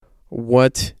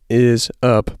What is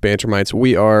up, Bantermites?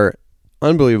 We are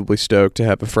unbelievably stoked to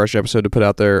have a fresh episode to put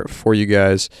out there for you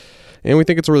guys, and we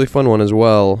think it's a really fun one as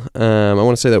well. I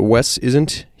want to say that Wes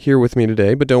isn't here with me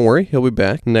today, but don't worry, he'll be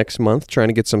back next month trying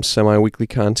to get some semi-weekly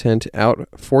content out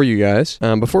for you guys.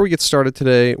 Before we get started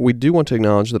today, we do want to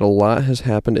acknowledge that a lot has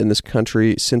happened in this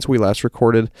country since we last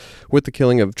recorded with the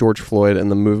killing of George Floyd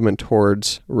and the movement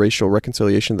towards racial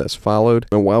reconciliation that's followed.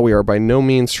 And while we are by no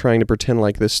means trying to pretend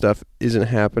like this stuff isn't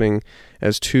happening,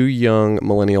 as two young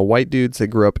millennial white dudes that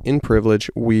grew up in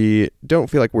privilege, we don't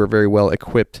feel like we're very well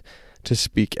equipped to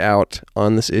speak out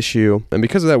on this issue. And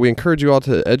because of that, we encourage you all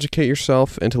to educate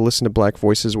yourself and to listen to Black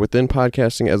voices within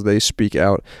podcasting as they speak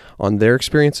out on their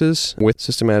experiences with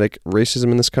systematic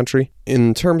racism in this country.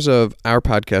 In terms of our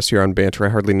podcast here on Banter, I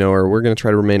Hardly Know Her, we're going to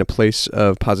try to remain a place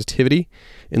of positivity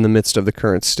in the midst of the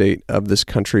current state of this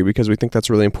country, because we think that's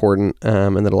really important,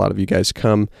 and that a lot of you guys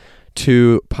come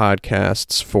to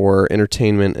podcasts for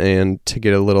entertainment and to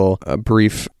get a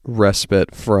brief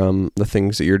respite from the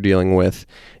things that you're dealing with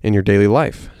in your daily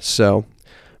life. So,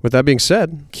 with that being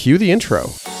said, cue the intro.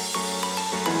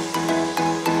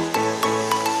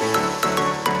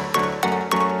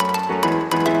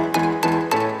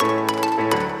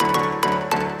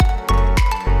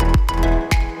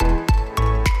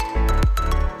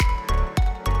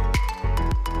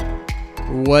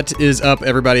 What is up,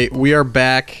 everybody? We are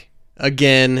back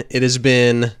again. It has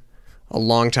been a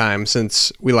long time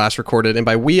since we last recorded, and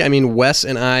by we, I mean Wes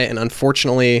and I, and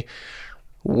unfortunately,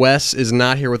 Wes is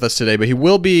not here with us today, but he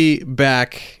will be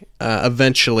back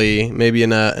eventually, maybe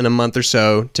in a month or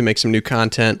so, to make some new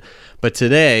content. But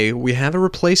today, we have a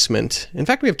replacement. In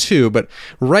fact, we have two, but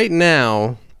right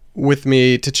now, with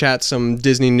me to chat some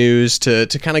Disney news, to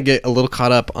kind of get a little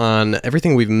caught up on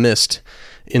everything we've missed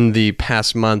in the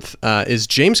past month, is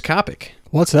James Kopic.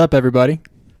 What's up, everybody?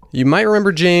 You might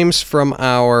remember James from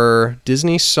our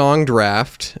Disney song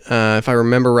draft. If I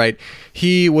remember right,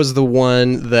 he was the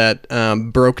one that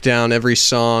broke down every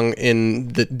song in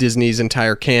Disney's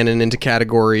entire canon into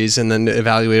categories and then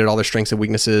evaluated all their strengths and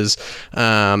weaknesses.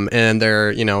 And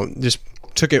they're, just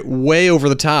took it way over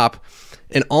the top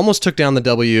and almost took down the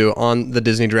W on the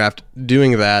Disney draft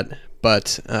doing that,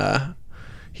 but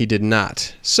he did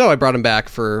not. So I brought him back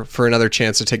for another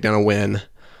chance to take down a win.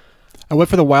 I went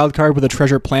for the wild card with a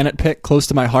Treasure Planet pick close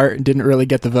to my heart and didn't really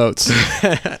get the votes.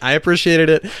 I appreciated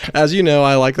it. As you know,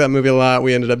 I like that movie a lot.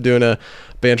 We ended up doing a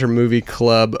Banter movie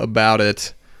club about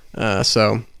it.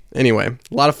 So anyway,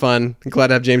 a lot of fun. Glad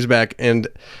to have James back. And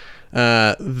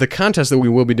the contest that we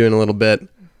will be doing a little bit,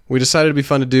 we decided it'd be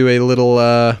fun to do a little,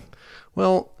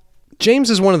 James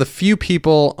is one of the few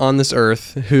people on this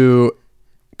earth who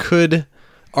could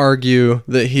argue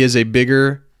that he is a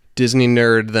bigger Disney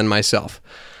nerd than myself.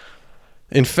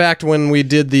 In fact, when we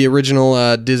did the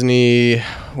original Disney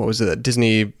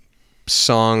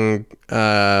song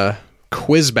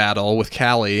quiz battle with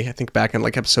Callie, I think back in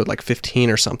episode 15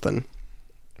 or something,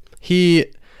 he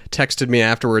texted me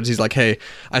afterwards. He's like, "Hey,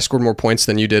 I scored more points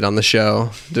than you did on the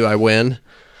show. Do I win?"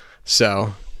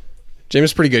 So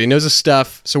James is pretty good. He knows his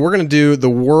stuff. So we're going to do the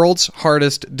world's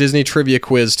hardest Disney trivia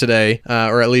quiz today,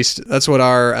 or at least that's what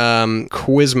our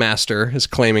quiz master is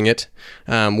claiming it.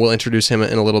 We'll introduce him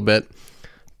in a little bit.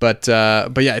 But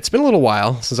yeah, it's been a little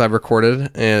while since I've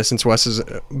recorded, and since Wes has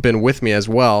been with me as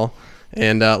well.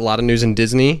 And a lot of news in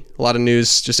Disney, a lot of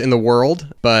news just in the world.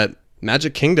 But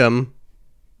Magic Kingdom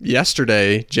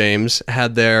yesterday, James,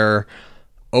 had their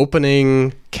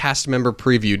opening cast member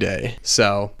preview day.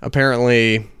 So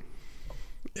apparently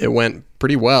it went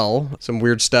pretty well. Some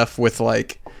weird stuff with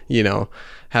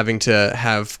having to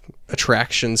have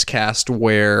attractions cast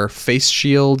wear face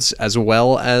shields as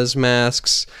well as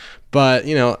masks. But,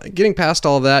 getting past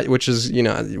all of that, which is,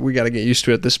 we got to get used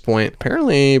to it at this point.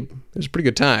 Apparently, it was a pretty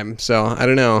good time. So, I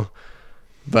don't know.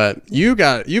 But you've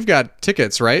got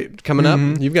tickets, right? Coming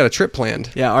up? You've got a trip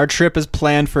planned. Yeah, our trip is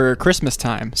planned for Christmas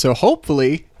time. So,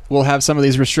 hopefully, we'll have some of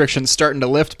these restrictions starting to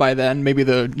lift by then. Maybe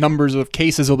the numbers of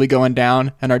cases will be going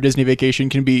down and our Disney vacation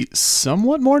can be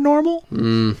somewhat more normal.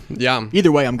 Yeah.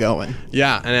 Either way, I'm going.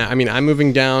 Yeah. And I'm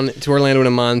moving down to Orlando in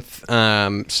a month.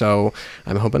 So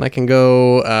I'm hoping I can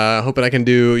go, hoping I can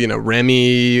do,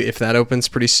 Remy, if that opens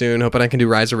pretty soon. Hoping I can do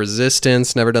Rise of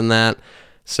Resistance. Never done that.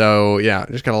 So yeah,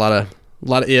 just got a lot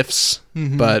of ifs.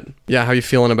 But yeah, how are you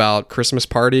feeling about Christmas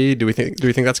party? Do we think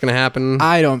that's going to happen?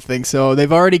 I don't think so.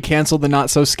 They've already canceled the Not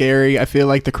So Scary. I feel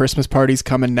like the Christmas party's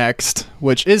coming next,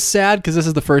 which is sad because this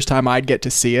is the first time I'd get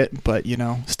to see it. But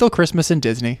still Christmas in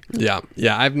Disney. Yeah.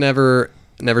 I've never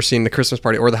never seen the Christmas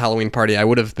party or the Halloween party. I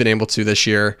would have been able to this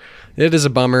year. It is a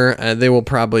bummer. They will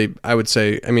probably, I would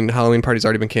say, I mean, Halloween party's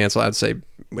already been canceled. I'd say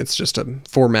it's just a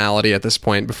formality at this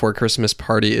point before Christmas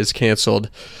party is canceled.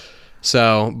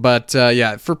 So, but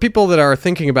yeah, for people that are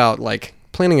thinking about like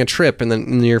planning a trip in the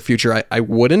near future, I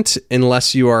wouldn't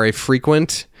unless you are a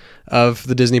frequent of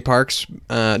the Disney parks.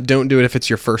 Don't do it if it's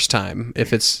your first time.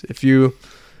 If you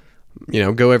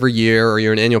go every year or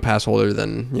you're an annual pass holder,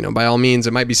 then, by all means,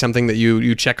 it might be something that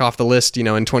you check off the list.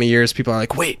 In 20 years, people are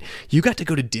like, wait, you got to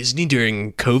go to Disney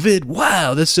during COVID?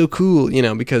 Wow, that's so cool.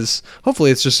 Because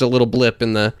hopefully it's just a little blip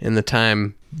in the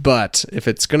time. But if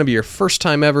it's going to be your first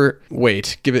time ever,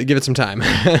 wait, give it some time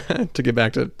to get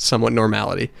back to somewhat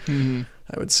normality, I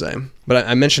would say. But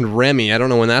I mentioned Remy. I don't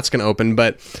know when that's going to open,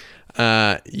 but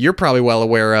you're probably well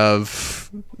aware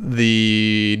of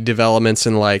the developments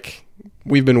in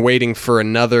we've been waiting for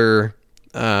another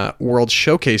World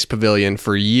Showcase Pavilion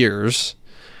for years.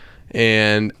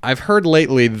 And I've heard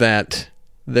lately that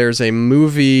there's a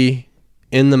movie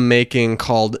in the making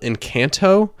called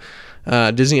Encanto,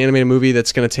 Disney animated movie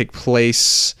that's going to take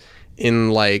place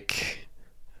in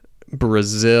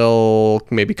Brazil,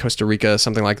 maybe Costa Rica,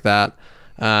 something like that.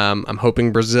 I'm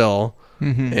hoping Brazil.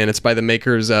 And it's by the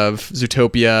makers of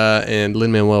Zootopia, and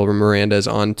Lin-Manuel Miranda is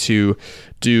on to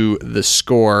do the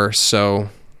score. So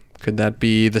could that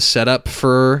be the setup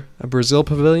for a Brazil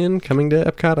pavilion coming to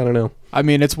Epcot? I don't know. I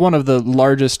mean, it's one of the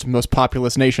largest, most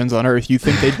populous nations on Earth. You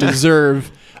think they deserve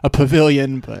a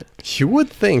pavilion, but... You would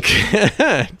think.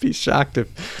 I'd be shocked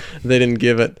if they didn't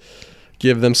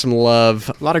give them some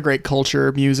love. A lot of great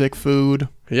culture, music, food.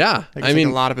 Yeah, I mean,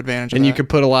 a lot of advantage. And you could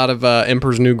put a lot of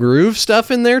Emperor's New Groove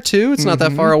stuff in there too. It's not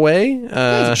that far away. It's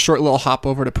a short little hop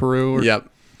over to Peru. Yep.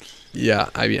 Yeah,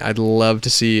 I mean, I'd love to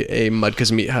see a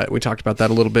Mudka's Meat Hut. We talked about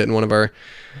that a little bit in one of our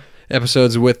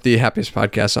episodes with the Happiest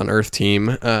Podcast on Earth team.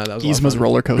 That was Yzma's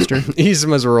roller coaster.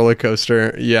 Yzma's roller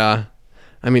coaster. Yeah.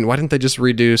 I mean, why didn't they just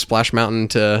redo Splash Mountain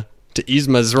to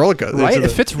Yzma's roller coaster? Right,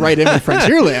 it fits right in with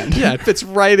Frontierland. Yeah, it fits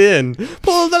right in.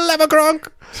 Pull the lever, Gronk.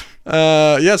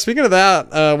 Yeah, speaking of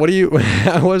that,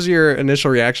 what was your initial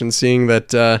reaction seeing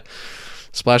that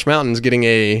Splash Mountain's getting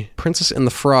a Princess and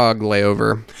the Frog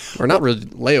layover? Or not really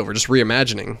layover, just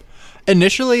reimagining.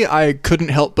 Initially, I couldn't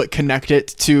help but connect it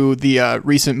to the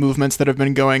recent movements that have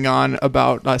been going on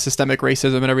about systemic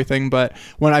racism and everything. But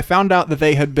when I found out that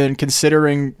they had been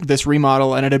considering this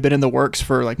remodel and it had been in the works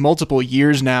for multiple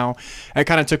years now, it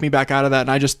kind of took me back out of that.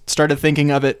 And I just started thinking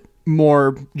of it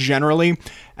more generally.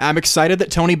 I'm excited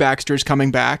that Tony Baxter's coming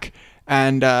back.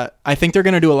 And I think they're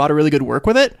going to do a lot of really good work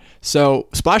with it. So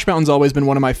Splash Mountain's always been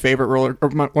one of my favorite one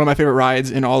of my favorite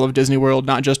rides in all of Disney World,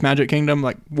 not just Magic Kingdom,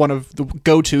 one of the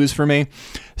go-tos for me.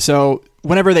 So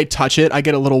whenever they touch it, I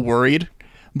get a little worried.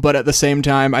 But at the same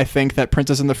time, I think that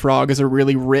Princess and the Frog is a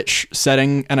really rich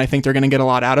setting, and I think they're going to get a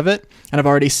lot out of it. And I've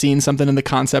already seen something in the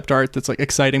concept art that's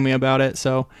exciting me about it.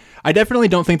 So I definitely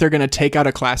don't think they're going to take out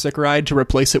a classic ride to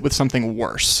replace it with something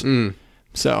worse.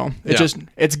 So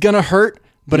it's going to hurt,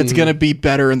 but it's going to be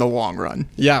better in the long run.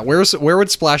 Yeah, where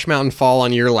would Splash Mountain fall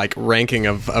on your ranking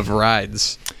of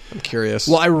rides? I'm curious.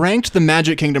 Well, I ranked the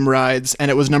Magic Kingdom rides, and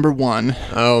it was number 1.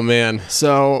 Oh, man.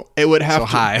 So it would have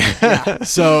high. Yeah.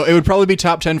 So it would probably be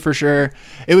top 10 for sure.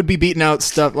 It would be beating out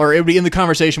stuff, or it would be in the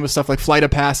conversation with stuff like Flight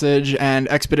of Passage and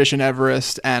Expedition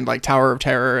Everest and Tower of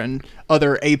Terror and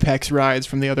other Apex rides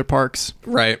from the other parks.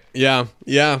 Right. Yeah.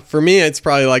 Yeah. For me, it's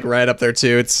probably right up there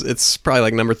too. It's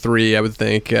probably number 3, I would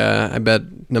think. I bet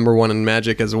number 1 in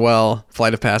Magic as well.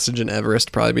 Flight of Passage and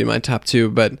Everest probably be my top 2,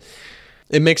 but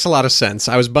it makes a lot of sense.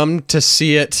 I was bummed to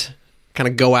see it kind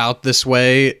of go out this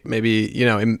way, maybe,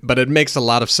 but it makes a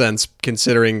lot of sense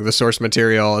considering the source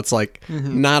material. It's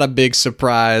not a big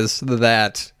surprise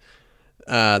that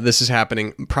this is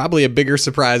happening. Probably a bigger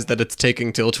surprise that it's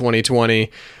taking till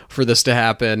 2020 for this to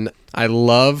happen. I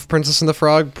love Princess and the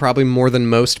Frog, probably more than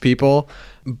most people.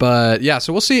 But yeah,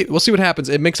 so we'll see what happens.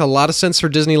 It makes a lot of sense for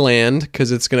Disneyland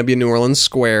because it's going to be a New Orleans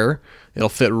Square. It'll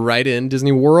fit right in.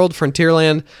 Disney World,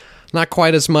 Frontierland, not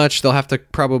quite as much. They'll have to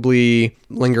probably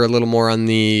linger a little more on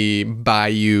the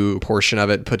bayou portion of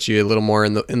it, put you a little more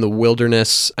in the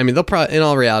wilderness. I mean, in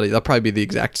all reality, they'll probably be the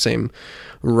exact same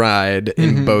ride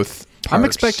in both parks. I'm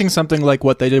expecting something like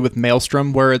what they did with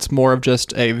Maelstrom, where it's more of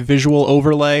just a visual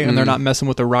overlay and they're not messing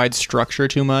with the ride structure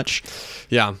too much.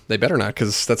 Yeah, they better not,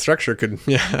 because that structure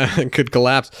could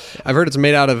collapse. I've heard it's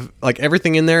made out of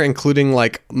everything in there, including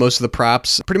most of the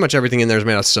props. Pretty much everything in there is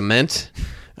made out of cement.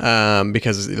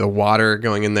 because the water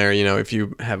going in there, if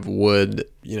you have wood,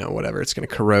 whatever, it's going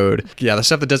to corrode. Yeah, the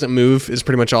stuff that doesn't move is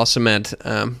pretty much all cement.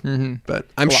 But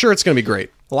I'm sure it's going to be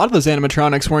great. A lot of those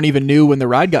animatronics weren't even new when the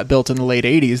ride got built in the late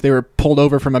 80s. They were pulled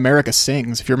over from America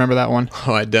Sings, if you remember that one.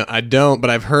 Oh, I don't, but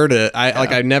I've heard it.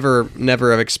 I never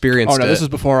have experienced it. Oh, no, this was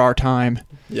before our time.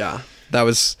 Yeah. That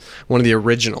was one of the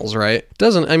originals, right? It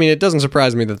doesn't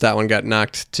surprise me that one got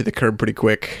knocked to the curb pretty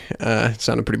quick. It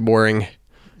sounded pretty boring,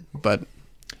 but...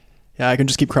 Yeah, I can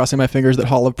just keep crossing my fingers that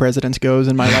Hall of Presidents goes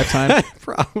in my lifetime.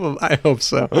 Probably, I hope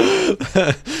so.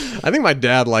 I think my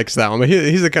dad likes that one, but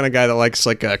he's the kind of guy that likes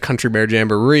like a Country Bear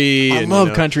Jamboree. I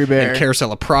love Country Bear. And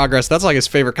Carousel of Progress. That's like his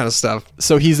favorite kind of stuff.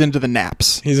 So he's into the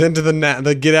naps. He's into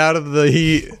the get out of the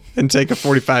heat and take a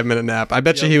 45-minute nap. I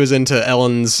bet you he was into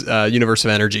Ellen's Universe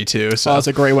of Energy too. So. Oh, that's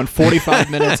a great one.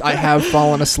 45 minutes. I have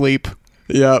fallen asleep.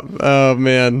 Yeah. Oh,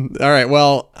 man. All right.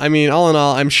 Well, all in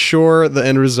all, I'm sure the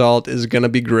end result is going to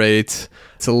be great.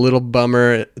 It's a little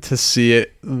bummer to see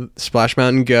it Splash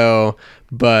Mountain go,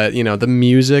 but, the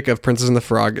music of Princess and the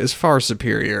Frog is far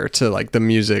superior to, like, the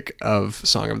music of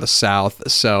Song of the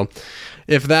South. So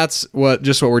if that's what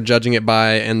we're judging it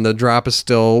by, and the drop is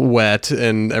still wet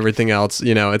and everything else,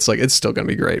 it's still going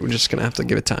to be great. We're just going to have to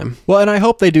give it time. Well, and I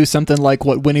hope they do something like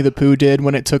what Winnie the Pooh did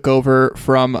when it took over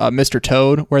from Mr.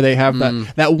 Toad, where they have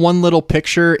that one little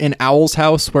picture in Owl's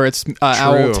house where it's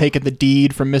Owl taking the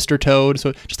deed from Mr. Toad.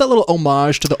 So just that little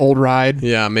homage to the old ride.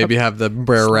 Yeah, maybe have the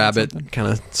Brer Rabbit kind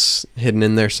of hidden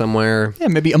in there somewhere. Yeah,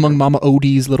 maybe among Mama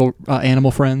Odie's little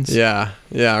animal friends. Yeah,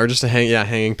 or just a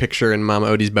hanging picture in Mama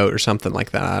Odie's boat or something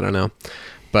like that. I don't know.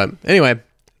 But anyway,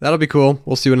 that'll be cool.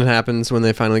 We'll see when it happens, when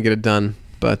they finally get it done.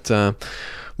 But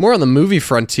more on the movie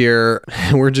frontier,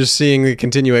 we're just seeing the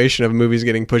continuation of movies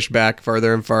getting pushed back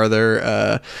farther and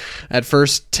farther. At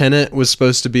first, Tenet was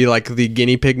supposed to be like the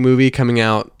guinea pig movie coming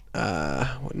out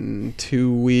in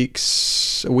 2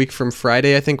 weeks. A week from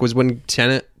Friday, I think, was when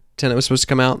Tenet was supposed to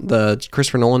come out, the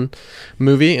Christopher Nolan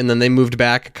movie, and then they moved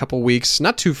back a couple weeks,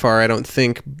 not too far, I don't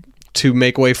think, to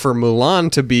make way for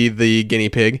Mulan to be the guinea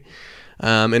pig.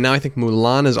 And now I think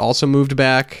Mulan has also moved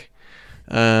back.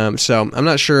 So I'm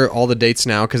not sure all the dates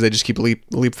now because they just keep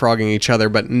leapfrogging each other,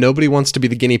 but nobody wants to be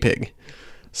the guinea pig.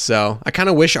 So I kind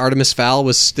of wish Artemis Fowl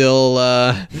was still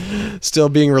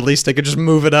being released. They could just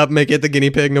move it up, make it the guinea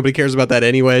pig. Nobody cares about that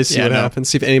anyway. See what happens.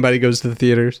 See if anybody goes to the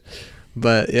theaters.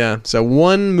 But yeah, so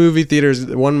one movie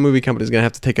company is going to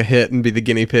have to take a hit and be the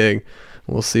guinea pig.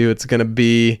 We'll see who it's going to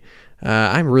be.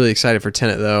 I'm really excited for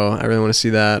Tenet, though. I really want to see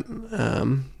that.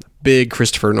 Big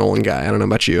Christopher Nolan guy. I don't know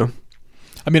about you.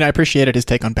 I mean, I appreciated his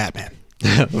take on Batman.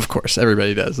 Of course,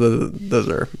 everybody does. Those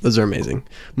are amazing.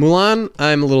 Mulan,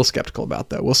 I'm a little skeptical about,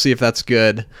 though. We'll see if that's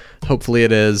good. Hopefully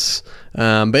it is.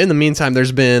 But in the meantime,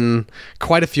 there's been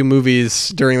quite a few movies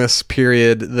during this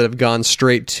period that have gone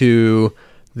straight to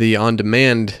the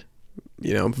on-demand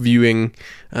viewing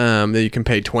that you can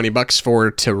pay $20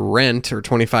 for to rent or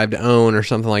 $25 to own or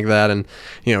something like that. And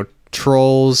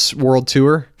Trolls World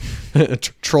Tour,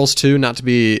 Trolls 2, not to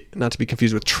be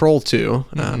confused with Troll 2,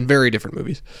 very different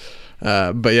movies.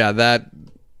 But yeah,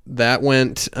 that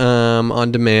went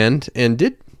on demand and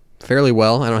did fairly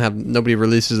well. Nobody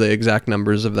releases the exact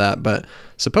numbers of that, but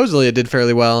supposedly it did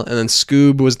fairly well. And then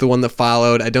Scoob was the one that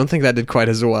followed. I don't think that did quite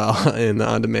as well in the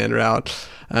on-demand route.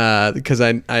 Because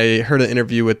I heard an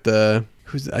interview with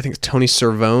I think it's Tony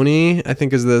Cervone, I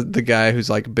think is the guy who's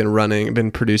like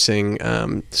been producing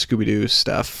Scooby-Doo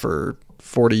stuff for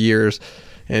 40 years.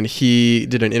 And he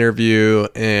did an interview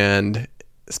and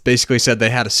basically said they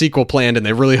had a sequel planned and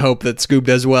they really hope that Scoob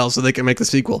does well so they can make the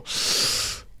sequel.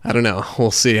 I don't know.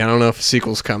 We'll see. I don't know if a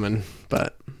sequel's coming,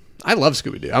 but I love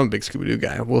Scooby-Doo. I'm a big Scooby-Doo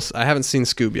guy. I haven't seen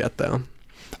Scoob yet, though.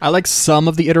 I like some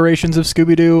of the iterations of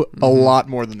Scooby-Doo a lot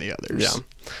more than the others. Yeah.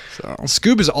 So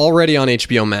Scoob is already on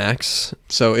HBO Max,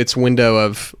 so its window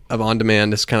of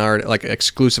on-demand is kind of already, like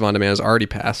exclusive on-demand has already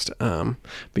passed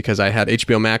because I had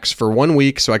HBO Max for 1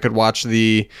 week so I could watch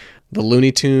the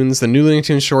Looney Tunes, the new Looney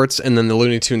Tunes shorts, and then the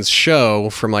Looney Tunes show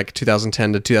from like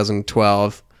 2010 to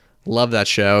 2012. Love that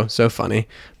show. So funny.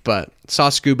 But saw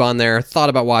Scoob on there. Thought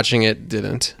about watching it.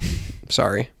 Didn't.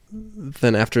 Sorry.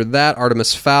 Then after that,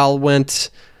 Artemis Fowl went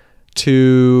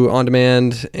to on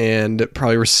demand and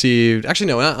probably received, actually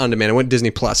no, not on demand, it went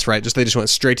Disney Plus, right? They just went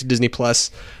straight to Disney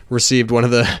Plus, received one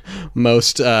of the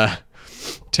most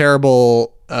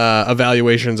terrible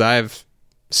evaluations I've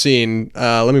seen.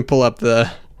 Let me pull up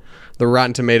the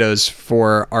Rotten Tomatoes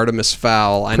for Artemis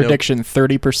Fowl. Prediction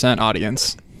 30%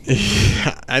 audience.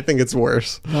 Yeah, I think it's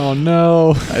worse. Oh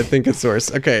no. I think it's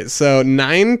worse. Okay, so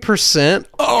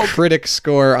 9% critic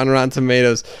score on Rotten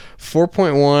Tomatoes,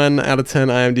 4.1 out of 10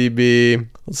 IMDb.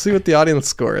 Let's see what the audience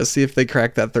score is. See if they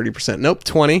crack that 30%. Nope,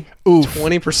 20. Oof.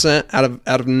 20% out of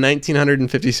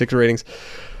 1956 ratings.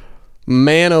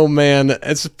 Man, oh man,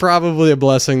 it's probably a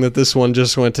blessing that this one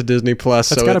just went to Disney Plus.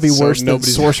 That's got to be worse than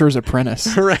Sorcerer's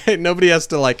Apprentice. Right, nobody has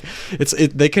to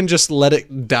they can just let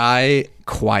it die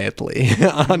quietly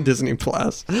on Disney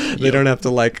Plus. They don't have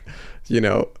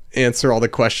to answer all the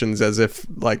questions as if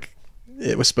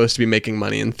it was supposed to be making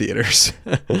money in theaters.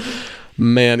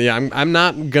 Man, yeah, I'm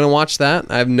not gonna watch that.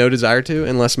 I have no desire to,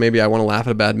 unless maybe I want to laugh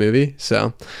at a bad movie.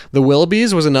 So, The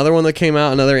Willoughbys was another one that came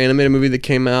out, another animated movie that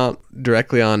came out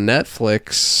directly on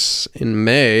Netflix in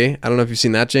May. I don't know if you've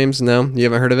seen that, James. No, you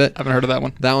haven't heard of it? I haven't heard of that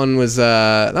one. That one was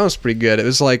pretty good. It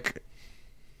was I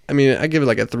give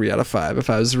it a 3 out of 5 if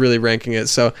I was really ranking it.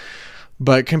 So,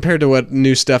 but compared to what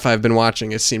new stuff I've been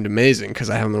watching, it seemed amazing because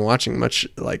I haven't been watching much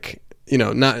not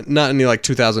any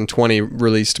 2020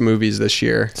 released movies this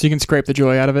year. So you can scrape the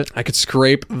joy out of it? I could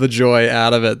scrape the joy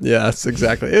out of it. Yes,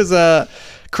 exactly. It was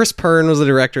Chris Pern was the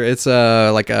director. It's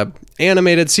a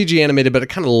animated, CG animated, but it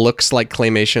kind of looks like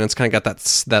claymation. It's kind of got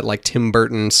that Tim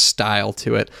Burton style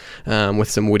to it, with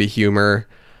some witty humor.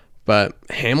 But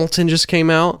Hamilton just came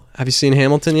out. Have you seen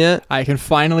Hamilton yet? I can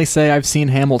finally say I've seen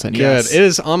Hamilton. Good. Yes. It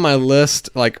is on my list.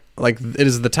 It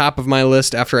is the top of my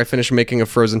list after I finish Making a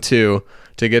Frozen 2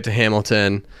 to get to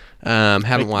Hamilton.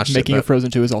 Haven't watched Making it. a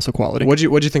Frozen 2 is also quality. What'd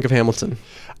you think of Hamilton?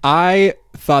 I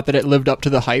thought that it lived up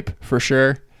to the hype for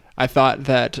sure. I thought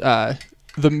that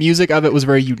the music of it was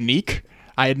very unique.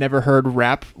 I had never heard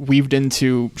rap weaved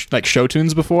into show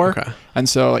tunes before. Okay. And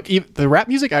so the rap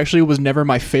music actually was never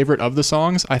my favorite of the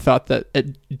songs. I thought that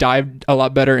it dived a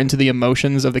lot better into the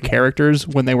emotions of the characters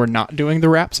when they were not doing the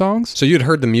rap songs. So you'd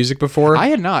heard the music before? I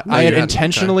had not. No, I had you hadn't.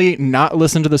 intentionally not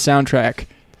listened to the soundtrack,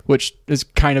 which is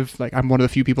kind of I'm one of the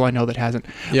few people I know that hasn't.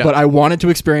 Yeah. But I wanted to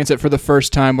experience it for the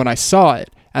first time when I saw it,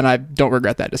 and I don't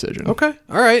regret that decision. Okay.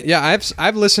 All right. Yeah,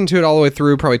 I've listened to it all the way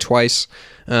through probably twice.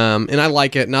 And I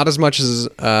like it, not as much as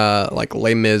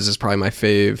Les Mis is probably my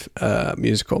fave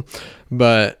musical,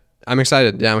 but I'm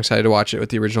excited. Yeah, I'm excited to watch it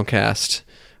with the original cast.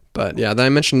 But yeah, then I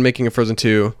mentioned Making a Frozen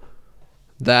 2.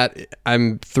 That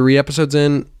I'm 3 episodes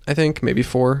in, I think, maybe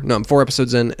 4. No, I'm 4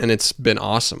 episodes in, and it's been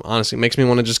awesome. Honestly, it makes me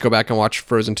want to just go back and watch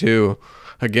Frozen 2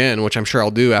 again, which I'm sure I'll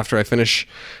do after I finish.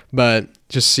 But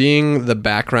just seeing the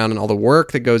background and all the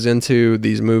work that goes into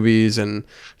these movies, and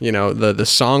the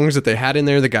songs that they had in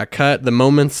there that got cut, the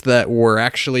moments that were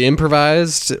actually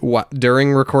improvised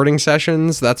during recording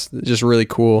sessions, that's just really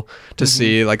cool to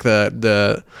see.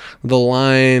 The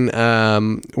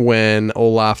line when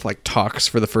Olaf talks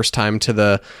for the first time to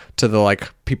the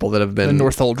people that have been The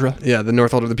Northuldra. Yeah, the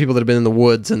Northuldra, the people that have been in the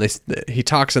woods, and he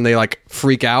talks and they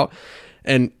freak out.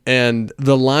 And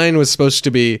the line was supposed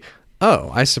to be,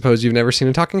 "Oh, I suppose you've never seen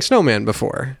a talking snowman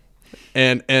before."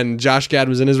 And Josh Gad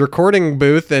was in his recording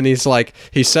booth, and he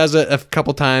says it a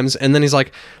couple times, and then he's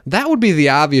like, "That would be the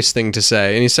obvious thing to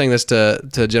say." And he's saying this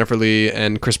to Jennifer Lee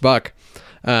and Chris Buck.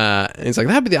 And he's like,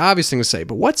 "That'd be the obvious thing to say,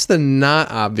 but what's the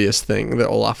not obvious thing that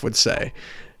Olaf would say?"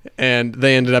 And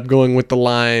they ended up going with the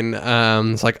line,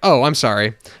 it's "Oh, I'm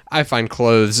sorry. I find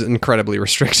clothes incredibly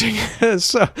restricting."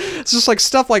 So it's just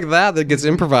stuff like that gets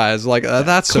improvised.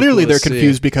 That's so Clearly cool they're to see.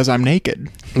 confused because I'm naked.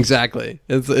 Exactly.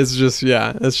 It's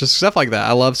just stuff like that.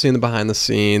 I love seeing the behind the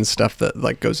scenes stuff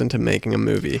that goes into making a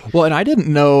movie. Well, and I didn't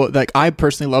know, I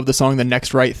personally love the song The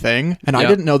Next Right Thing, and I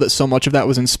didn't know that so much of that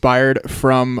was inspired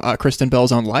from Kristen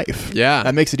Bell's own life. Yeah.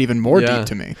 That makes it even more deep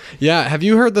to me. Yeah. Have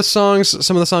you heard the songs?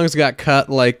 Some of the songs got cut,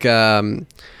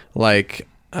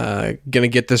 Gonna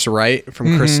Get This Right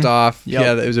from Christoph. Yep.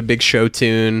 Yeah, it was a big show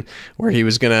tune where he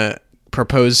was gonna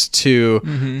propose to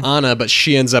Anna, but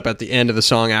she ends up at the end of the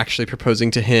song actually proposing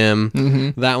to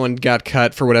him. That one got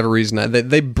cut for whatever reason.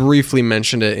 They briefly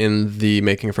mentioned it in the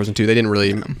Making of Frozen 2. They didn't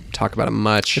really talk about it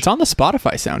much. It's on the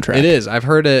Spotify soundtrack. It is. I've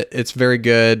heard it. It's very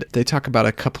good. They talk about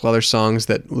a couple other songs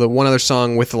the one other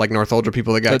song with the Northuldra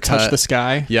people that got cut. Touch the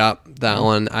Sky. Yep, that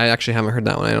one. I actually haven't heard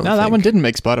that one. I don't. No, that one didn't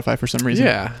make Spotify for some reason.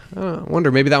 Yeah, I wonder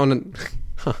maybe that one.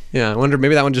 Yeah, I wonder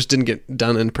maybe that one just didn't get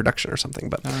done in production or something.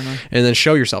 But I don't know. And then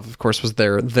Show Yourself, of course, was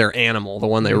their animal, the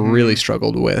one they really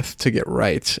struggled with to get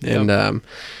right. Yep. And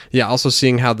also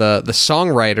seeing how the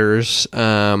songwriters,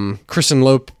 Kristen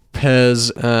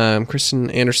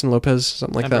Anderson Lopez,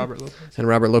 something like And that,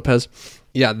 Robert Lopez.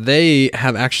 Yeah, they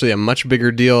have actually a much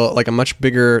bigger deal, a much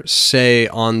bigger say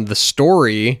on the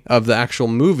story of the actual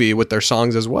movie with their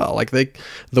songs as well.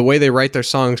 The way they write their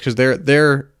songs, because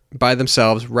they're by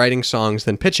themselves, writing songs,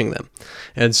 then pitching them.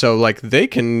 And so like they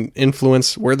can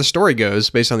influence where the story goes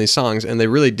based on these songs, and they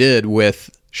really did with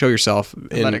Show Yourself.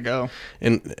 Let It Go.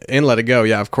 And Let It Go,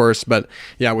 yeah, of course. But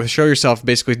yeah, with Show Yourself,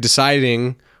 basically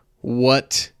deciding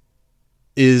what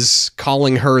is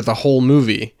calling her the whole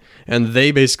movie. And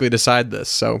they basically decide this.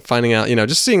 So finding out,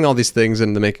 just seeing all these things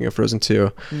in the making of Frozen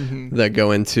 2 that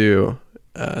go into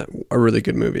a really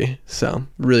good movie. So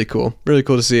really cool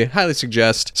to see. Highly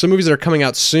suggest. Some movies that are coming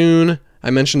out soon. I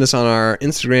mentioned this on our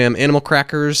Instagram, Animal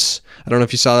Crackers. I don't know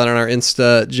if you saw that on our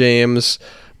Insta, James,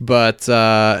 but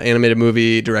animated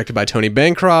movie directed by Tony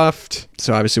Bancroft.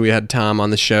 So obviously we had Tom on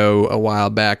the show a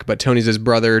while back, but Tony's his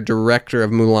brother, director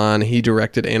of Mulan. He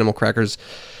directed Animal Crackers.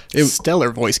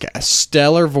 Stellar voice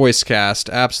cast.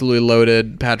 Absolutely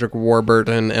loaded. Patrick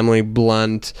Warburton, Emily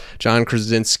Blunt, John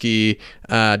Krasinski,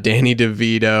 Danny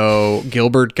DeVito,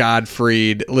 Gilbert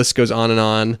Gottfried. List goes on and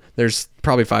on. There's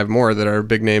probably 5 more that are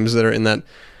big names that are in that.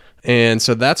 And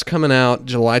so that's coming out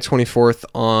July 24th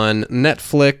on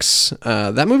Netflix.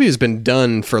 That movie has been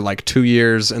done for like 2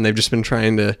 years, and they've just been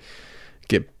trying to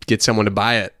get someone to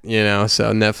buy it,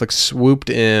 so Netflix swooped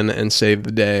in and saved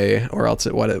the day, or else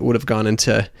it would have gone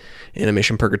into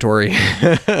animation purgatory.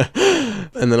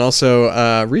 And then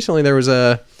also recently there was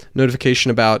a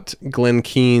notification about Glenn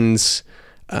Keane's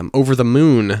Over the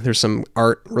Moon. There's some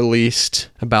art released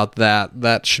about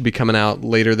that should be coming out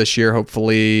later this year,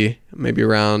 hopefully maybe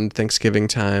around Thanksgiving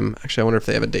time. Actually, I wonder if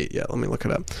they have a date yet. Let me look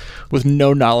it up. With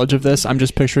no knowledge of this, I'm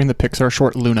just picturing the Pixar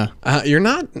short Luna. You're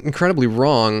not incredibly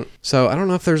wrong. So I don't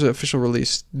know if there's an official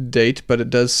release date, but it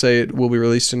does say it will be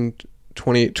released in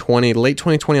 2020, late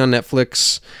 2020 on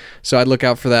Netflix. So I'd look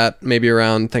out for that maybe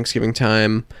around Thanksgiving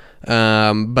time.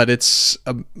 But it's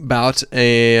about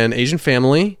an Asian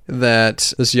family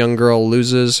that this young girl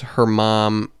loses her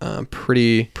mom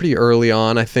pretty early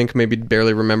on. I think maybe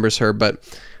barely remembers her, but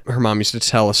her mom used to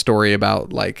tell a story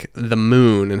about like the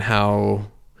moon and how,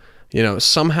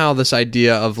 somehow this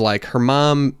idea of like her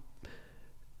mom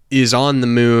is on the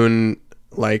moon,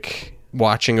 like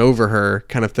watching over her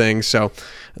kind of thing. So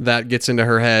that gets into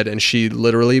her head, and she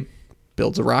literally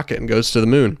builds a rocket and goes to the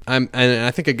moon. And I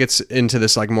think it gets into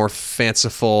this like more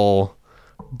fanciful,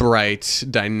 bright,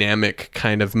 dynamic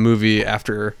kind of movie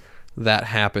after that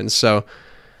happens. So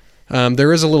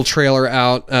there is a little trailer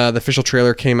out. The official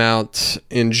trailer came out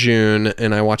in June,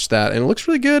 and I watched that, and it looks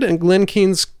really good. And Glenn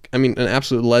Keane's, an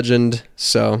absolute legend.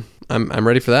 So I'm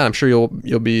ready for that. I'm sure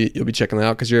you'll be checking that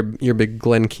out because you're a big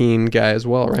Glenn Keane guy as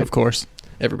well, right? Of course,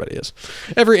 everybody is.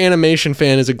 Every animation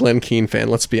fan is a Glenn Keane fan.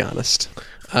 Let's be honest.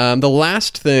 The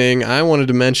last thing I wanted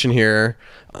to mention here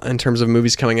in terms of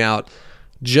movies coming out,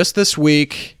 just this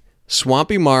week,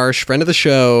 Swampy Marsh, friend of the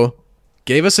show,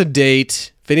 gave us a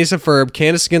date. Phineas and Ferb,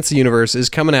 Candace Against the Universe is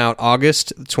coming out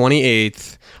August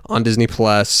 28th on Disney+.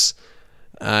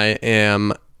 I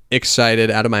am excited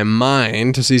out of my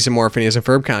mind to see some more Phineas and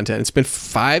Ferb content. It's been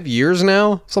 5 years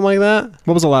now, something like that.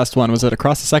 What was the last one? Was it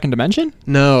Across the Second Dimension?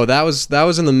 No, that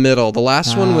was in the middle. The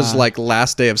last one was like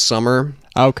Last Day of Summer.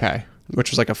 Okay. Which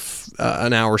was like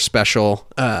an hour special.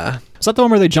 Was that the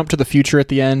one where they jump to the future at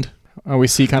the end? We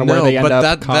see kind of where they end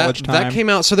up college time. That came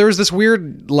out. So there was this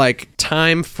weird like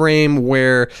time frame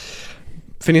where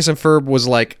Phineas and Ferb was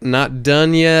like not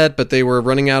done yet, but they were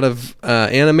running out of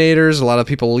animators. A lot of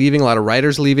people leaving, a lot of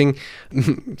writers leaving.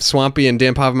 Swampy and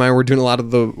Dan Povenmire were doing a lot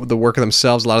of the work of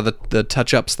themselves, a lot of the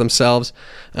touch-ups themselves,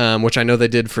 which I know they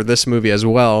did for this movie as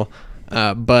well.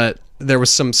 But there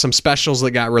was some specials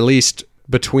that got released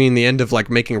between the end of like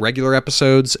making regular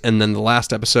episodes and then the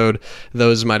last episode.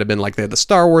 Those might have been like they had the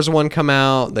Star Wars one come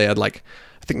out. They had like,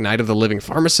 I think Night of the Living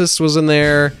Pharmacist was in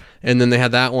there. And then they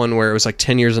had that one where it was like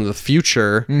 10 years into the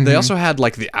future. Mm-hmm. They also had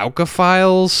like the Auca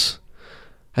Files.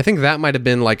 I think that might have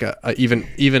been like a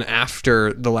even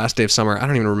after The Last Day of Summer. I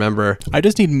don't even remember. I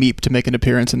just need Meep to make an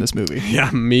appearance in this movie. Yeah,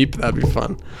 Meep. That'd be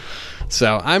fun.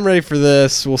 So I'm ready for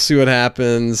this. We'll see what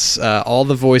happens. All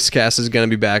the voice cast is going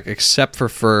to be back except for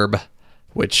Ferb.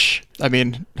 Which,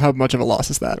 how much of a loss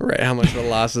is that? Right, how much of a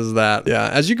loss is that? Yeah,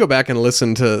 as you go back and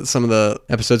listen to some of the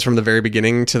episodes from the very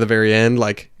beginning to the very end,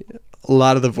 like, a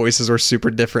lot of the voices were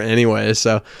super different anyway,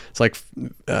 so it's like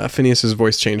Phineas's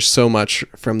voice changed so much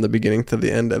from the beginning to the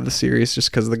end of the series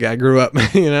just because the guy grew up,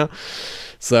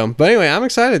 So, but anyway, I'm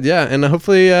excited, yeah, and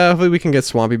hopefully we can get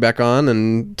Swampy back on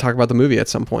and talk about the movie at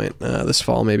some point this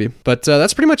fall, maybe. But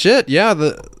that's pretty much it, yeah,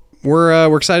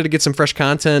 We're excited to get some fresh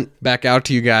content back out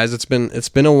to you guys. It's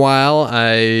been a while.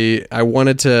 I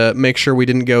wanted to make sure we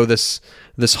didn't go this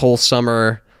whole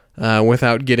summer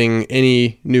without getting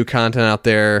any new content out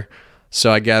there. So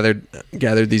I gathered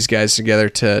these guys together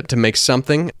to make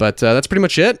something. But that's pretty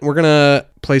much it. We're gonna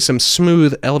play some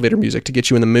smooth elevator music to get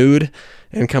you in the mood,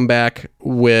 and come back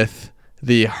with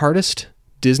the hardest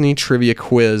Disney trivia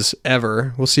quiz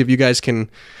ever. We'll see if you guys can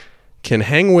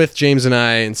hang with James and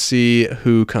I and see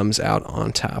who comes out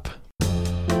on top.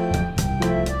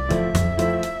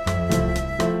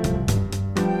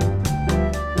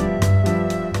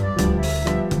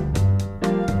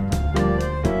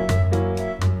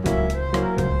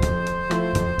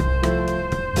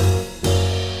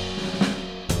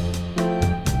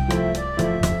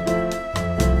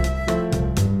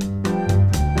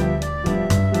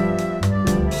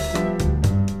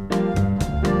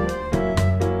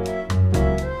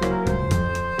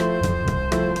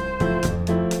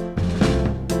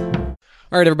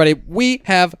 All right, everybody, we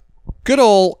have good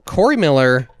old Corey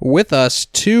Miller with us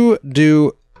to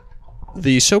do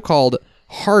the so-called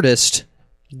hardest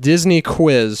Disney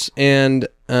quiz. And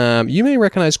you may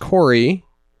recognize Corey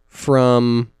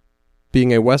from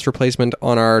being a West replacement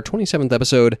on our 27th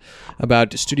episode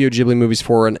about Studio Ghibli movies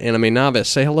for an anime novice.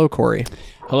 Say hello, Corey.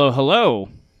 Hello, hello.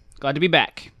 Glad to be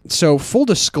back. So, full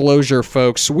disclosure,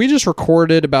 folks, we just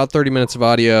recorded about 30 minutes of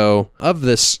audio of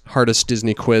this hardest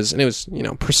Disney quiz, and it was,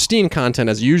 pristine content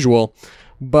as usual,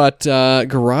 but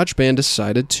GarageBand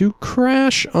decided to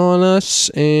crash on us,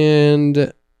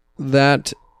 and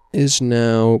that is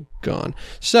now gone.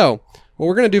 So, what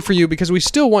we're going to do for you, because we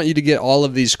still want you to get all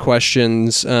of these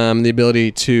questions, the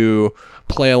ability to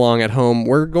play along at home,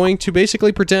 we're going to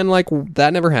basically pretend like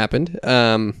that never happened.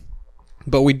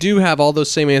 But we do have all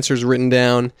those same answers written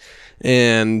down,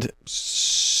 and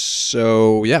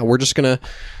so, yeah, we're just going to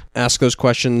ask those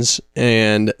questions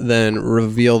and then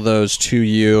reveal those to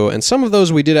you. And some of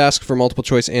those we did ask for multiple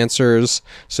choice answers,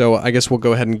 so I guess we'll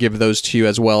go ahead and give those to you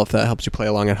as well if that helps you play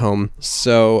along at home.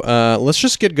 So let's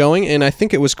just get going, and I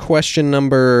think it was question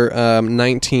number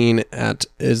 19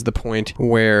 is the point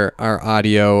where our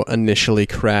audio initially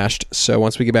crashed. So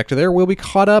once we get back to there, we'll be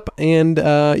caught up, and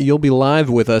you'll be live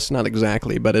with us. Not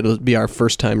exactly, but it'll be our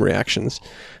first time reactions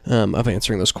of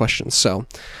answering those questions. So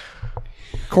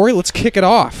Corey, let's kick it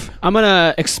off. I'm going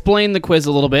to explain the quiz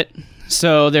a little bit.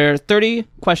 So there are 30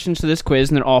 questions to this quiz,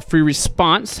 and they're all free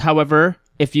response. However,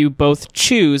 if you both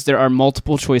choose, there are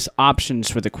multiple choice options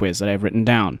for the quiz that I've written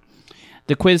down.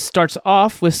 The quiz starts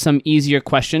off with some easier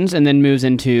questions and then moves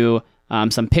into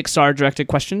some Pixar-directed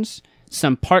questions,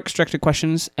 some parks-directed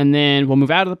questions, and then we'll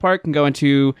move out of the park and go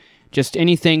into just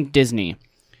anything Disney.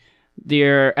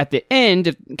 At the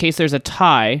end, in case there's a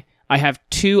tie, I have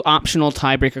 2 optional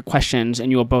tiebreaker questions,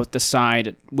 and you will both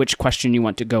decide which question you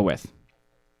want to go with.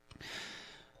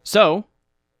 So,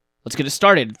 let's get it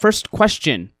started. First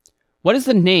question. What is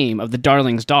the name of the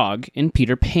Darling's dog in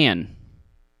Peter Pan?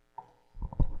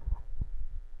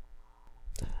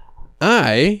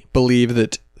 I believe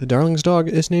that the Darling's dog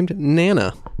is named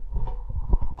Nana.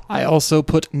 I also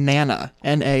put Nana,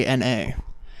 N-A-N-A.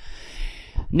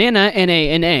 Nana,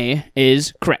 N-A-N-A,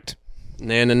 is correct.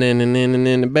 Nana, Nana, Nana,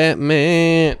 Nana,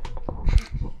 Batman.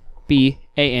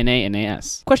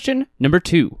 B-A-N-A-N-A-S. Question number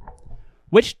 2.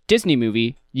 Which Disney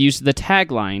movie used the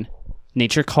tagline,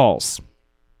 Nature Calls?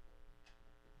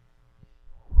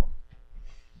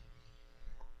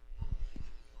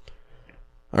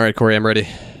 All right, Corey, I'm ready.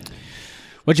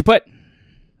 What'd you put?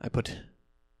 I put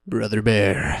Brother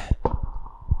Bear.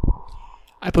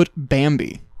 I put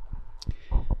Bambi.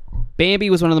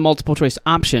 Bambi was one of the multiple choice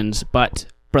options, but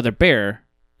Brother Bear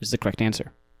is the correct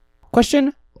answer.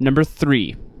 Question number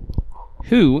 3.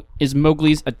 Who is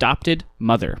Mowgli's adopted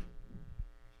mother?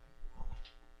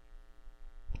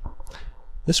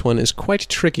 This one is quite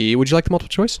tricky. Would you like the multiple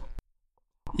choice?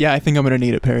 Yeah, I think I'm going to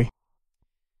need it, Perry.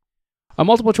 Our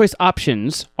multiple choice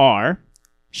options are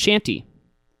Shanty,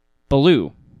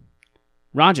 Baloo,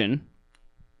 Rajan,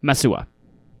 Mesua.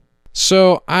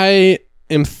 So I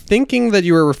am thinking that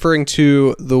you were referring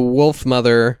to the wolf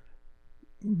mother,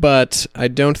 but I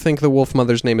don't think the wolf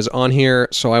mother's name is on here,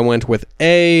 so I went with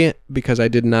A because I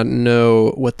did not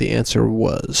know what the answer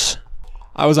was.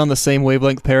 I was on the same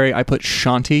wavelength, Perry. I put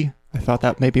Shanti. I thought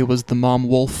that maybe was the mom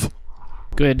wolf.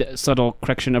 Good subtle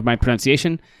correction of my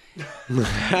pronunciation.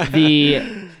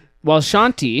 While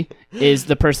Shanti is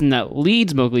the person that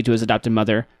leads Mowgli to his adopted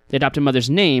mother, the adopted mother's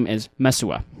name is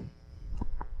Mesua.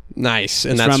 Nice.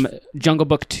 And It's that's from Jungle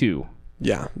Book 2.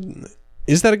 Yeah.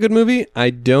 Is that a good movie? I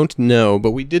don't know,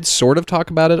 but we did sort of talk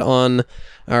about it on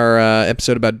our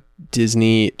episode about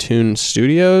Disney Toon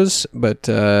Studios, but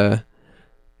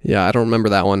yeah, I don't remember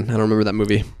that one. I don't remember that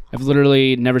movie. I've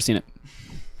literally never seen it.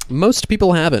 Most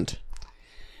people haven't.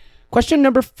 Question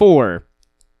number 4.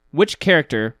 Which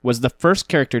character was the first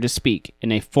character to speak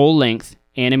in a full-length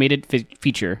animated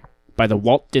feature by the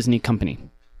Walt Disney Company?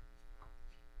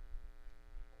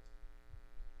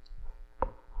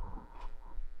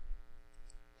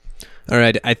 All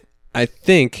right, I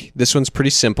think this one's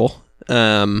pretty simple.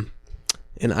 And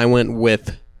I went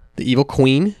with the evil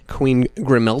queen, Queen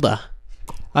Grimelda.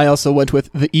 I also went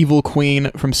with the evil queen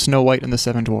from Snow White and the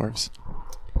Seven Dwarfs.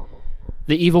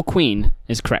 The evil queen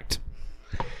is correct.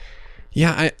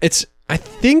 Yeah, I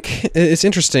think it's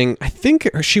interesting. I think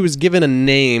she was given a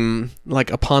name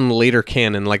like upon later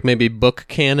canon, like maybe book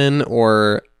canon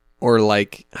or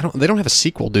like they don't have a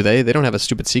sequel, do they? They don't have a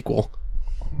stupid sequel.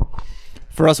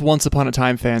 For us Once Upon a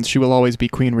Time fans, she will always be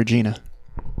Queen Regina.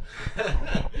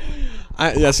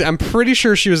 I'm pretty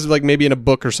sure she was like maybe in a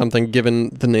book or something given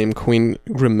the name Queen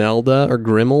Grimelda or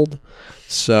Grimald.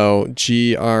 So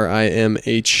Grimhelde.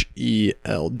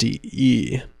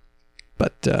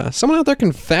 But someone out there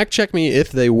can fact check me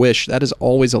if they wish. That is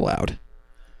always allowed.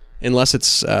 Unless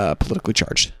it's politically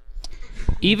charged.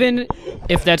 Even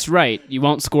if that's right, you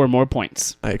won't score more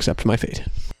points. I accept my fate.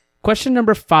 Question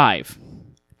number 5.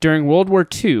 During World War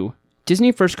II,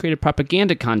 Disney first created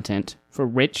propaganda content for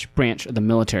which branch of the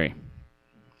military?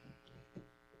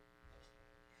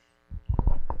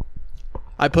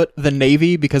 I put the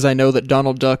Navy because I know that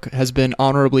Donald Duck has been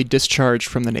honorably discharged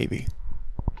from the Navy.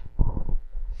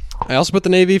 I also put the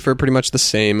Navy for pretty much the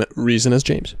same reason as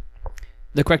James.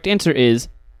 The correct answer is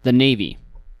the Navy.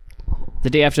 The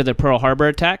day after the Pearl Harbor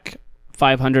attack,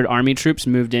 500 Army troops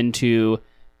moved into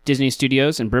Disney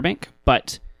Studios in Burbank,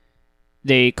 but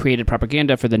they created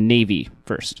propaganda for the Navy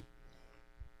first.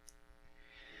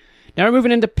 Now we're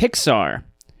moving into Pixar.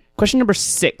 Question number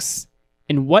 6.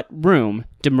 In what room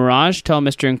did Mirage tell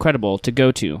Mr. Incredible to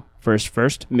go to for his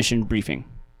first mission briefing?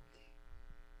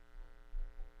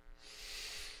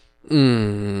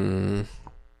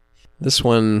 This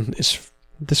one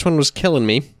was killing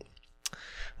me.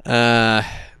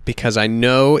 Because I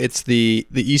know it's the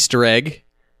Easter egg,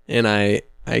 and I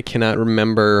cannot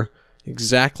remember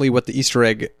exactly what the Easter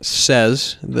egg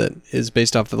says that is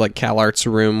based off the like CalArts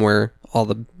room where all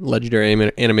the legendary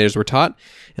animators were taught,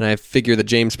 and I figure that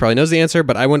James probably knows the answer,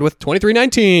 but I went with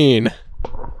 2319.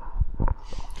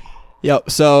 Yep,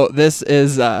 so this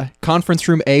is conference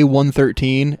room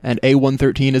A113, and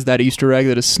A113 is that Easter egg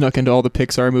that is snuck into all the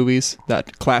Pixar movies,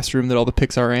 that classroom that all the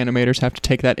Pixar animators have to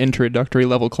take that introductory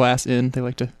level class in. They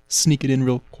like to sneak it in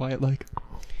real quiet-like.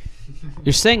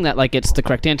 You're saying that like it's the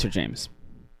correct answer, James.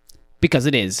 Because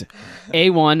it is.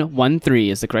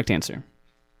 A113 is the correct answer.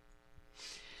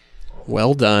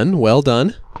 Well done, well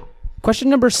done. Question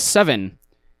number 7.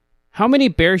 How many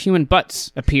bear human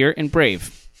butts appear in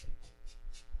Brave?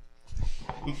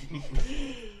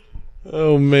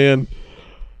 Oh, man.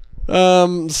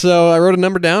 So I wrote a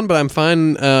number down, but I'm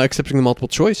fine accepting the multiple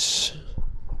choice.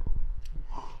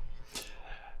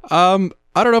 I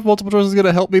don't know if multiple choice is going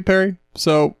to help me, Perry.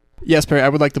 So, yes, Perry, I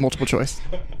would like the multiple choice.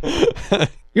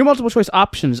 Your multiple choice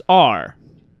options are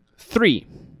 3,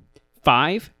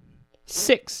 5,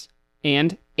 6,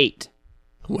 and 8.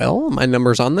 Well, my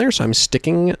number's on there, so I'm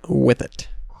sticking with it.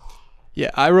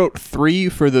 Yeah, I wrote 3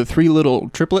 for the 3 little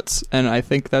triplets, and I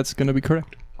think that's going to be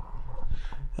correct.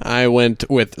 I went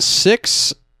with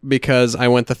 6 because I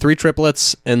went the 3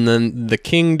 triplets and then the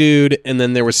king dude, and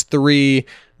then there was 3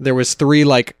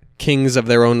 like kings of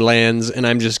their own lands, and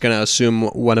I'm just going to assume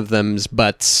one of them's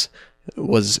butts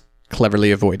was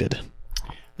cleverly avoided.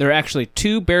 There are actually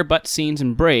 2 bear butt scenes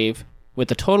in Brave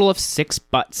with a total of 6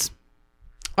 butts.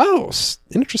 Oh,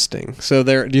 interesting. So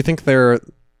do you think they're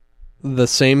the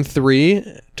same 3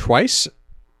 twice?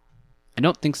 I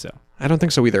don't think so. I don't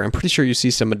think so either. I'm pretty sure you see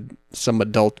some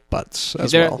adult butts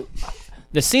as well.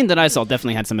 The scene that I saw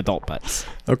definitely had some adult butts.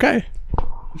 Okay.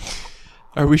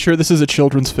 Are we sure this is a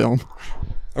children's film?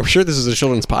 I'm sure this is a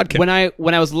children's podcast.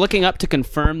 When I was looking up to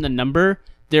confirm the number,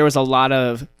 there was a lot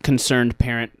of concerned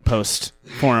parent post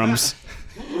forums.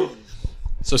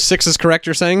 So 6 is correct,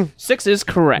 you're saying? 6 is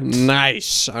correct.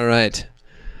 Nice. All right.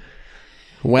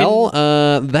 Well,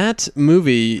 that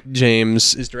movie,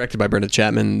 James, is directed by Brenda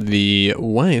Chapman, the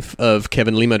wife of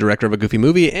Kevin Lima, director of A Goofy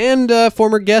Movie, and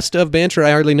former guest of Banter,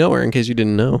 I Hardly Know Her, in case you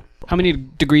didn't know. How many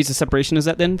degrees of separation is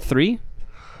that then? 3?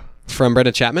 From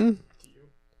Brenda Chapman?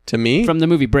 To me? From the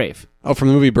movie Brave. Oh, from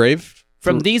the movie Brave?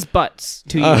 From these butts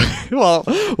to you. Well,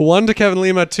 1 to Kevin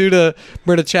Lima, 2 to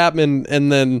Brenda Chapman,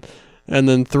 and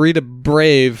then 3 to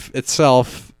Brave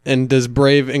itself. And does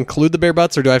Brave include the bare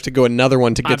butts, or do I have to go another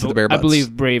one to get to the bare butts? I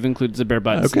believe Brave includes the bare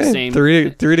butts. Okay, Same.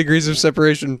 3 degrees of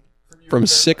separation from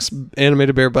 6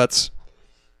 animated bare butts.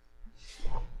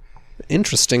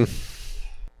 Interesting.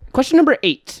 Question number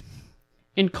 8.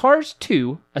 In Cars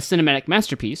 2, a cinematic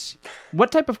masterpiece,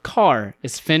 what type of car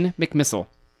is Finn McMissile?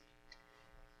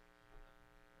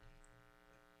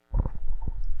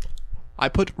 I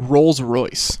put Rolls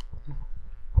Royce.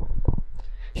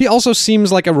 He also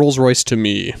seems like a Rolls Royce to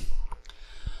me.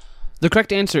 The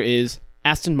correct answer is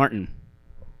Aston Martin.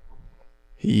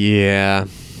 Yeah.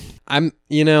 I'm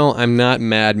not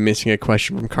mad missing a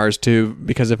question from Cars 2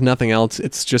 because if nothing else,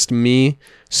 it's just me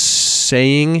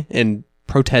saying and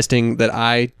protesting that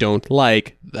I don't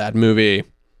like that movie.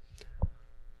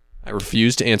 I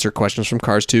refuse to answer questions from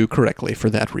Cars 2 correctly for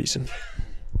that reason.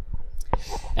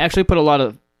 I actually put a lot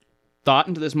of thought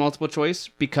into this multiple choice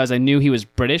because I knew he was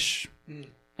British,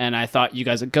 and I thought you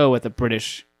guys would go with a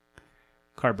British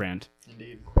car brand.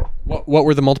 Indeed. What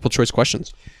were the multiple choice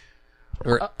questions?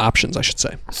 Or options, I should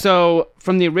say. So,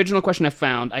 from the original question I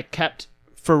found, I kept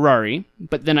Ferrari,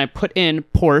 but then I put in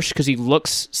Porsche because he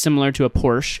looks similar to a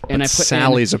Porsche, and I put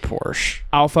Sally's in a Porsche.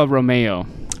 Alfa Romeo.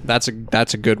 That's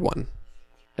a good one.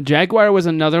 Jaguar was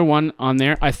another one on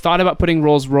there. I thought about putting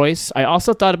Rolls Royce. I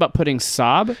also thought about putting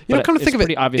Saab. Come to think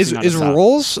of it, is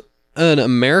Rolls an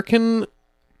American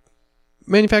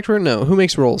manufacturer? No. Who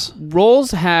makes Rolls?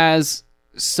 Rolls has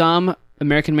some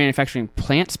American manufacturing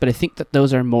plants, but I think that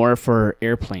those are more for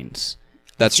airplanes.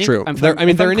 That's true. They're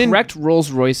correct. Rolls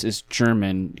Royce is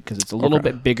German because it's a little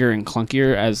bit bigger and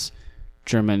clunkier, as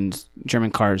German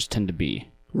cars tend to be.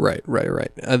 Right.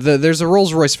 There's a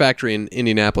Rolls-Royce factory in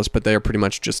Indianapolis, but they are pretty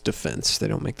much just defense. They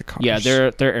don't make the cars. Yeah,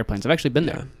 they're airplanes. I've actually been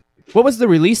there. What was the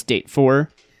release date for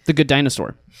The Good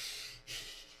Dinosaur?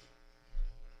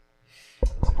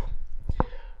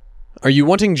 Are you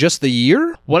wanting just the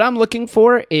year? What I'm looking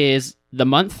for is the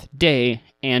month, day,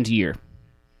 and year.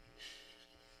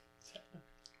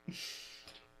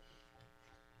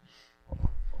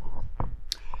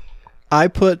 I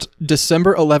put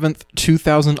December 11th,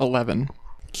 2011.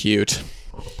 Cute.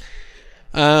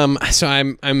 So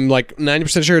I'm like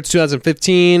 90% sure it's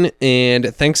 2015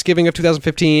 and Thanksgiving of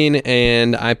 2015,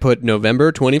 and I put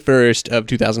November 21st of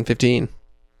 2015.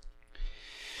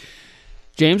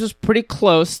 James was pretty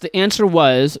close. The answer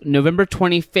was November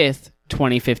 25th,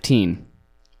 2015.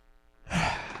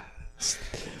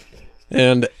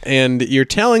 And you're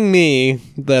telling me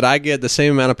that I get the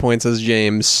same amount of points as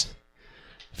James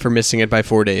for missing it by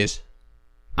 4 days.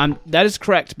 That is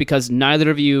correct because neither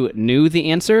of you knew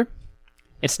the answer.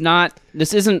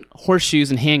 This isn't horseshoes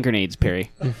and hand grenades,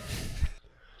 Perry.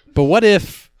 But what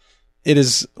if it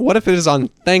is on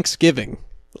Thanksgiving?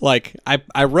 Like,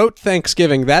 I wrote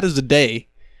Thanksgiving. That is a day.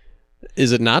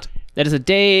 Is it not? That is a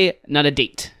day, not a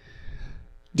date.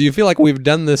 Do you feel like we've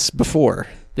done this before?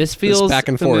 This feels back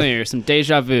and familiar. forth. Some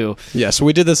deja vu. Yeah, so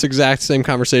we did this exact same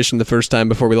conversation the first time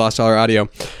before we lost all our audio.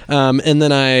 And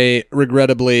then I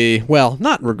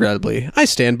not regrettably, I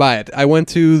stand by it. I went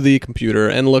to the computer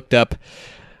and looked up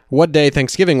what day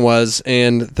Thanksgiving was,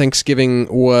 and Thanksgiving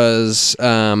was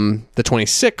the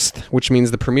 26th, which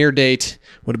means the premiere date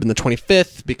would have been the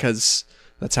 25th, because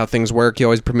that's how things work. You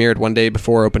always premiere it one day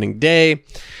before opening day.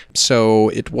 So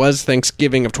it was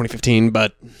Thanksgiving of 2015,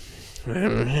 but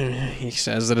he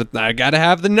says that I gotta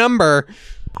have the number.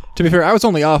 To be fair, I was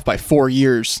only off by 4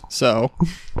 years, so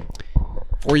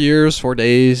 4 years, 4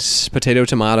 days, potato,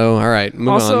 tomato. All right, move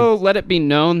on. Also, let it be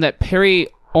known that Perry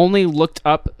only looked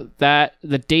up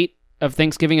the date of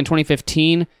Thanksgiving in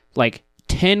 2015 like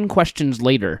 10 questions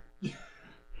later.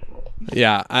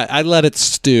 Yeah, I let it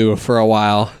stew for a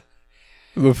while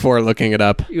before looking it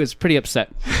up. He was pretty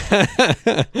upset.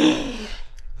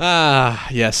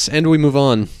 Yes, and we move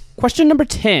on. Question number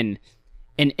 10.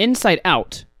 In Inside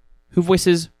Out, who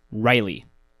voices Riley?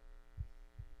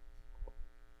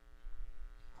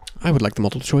 I would like the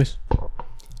multiple choice.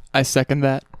 I second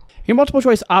that. Your multiple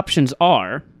choice options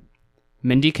are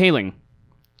Mindy Kaling,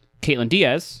 Caitlin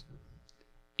Diaz,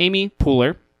 Amy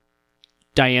Poehler,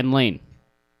 Diane Lane.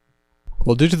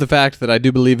 Well, due to the fact that I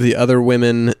do believe the other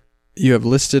women you have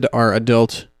listed are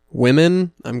adult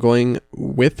women, I'm going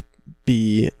with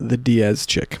B, the Diaz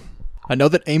chick. I know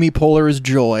that Amy Poehler is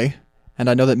joy, and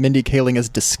I know that Mindy Kaling is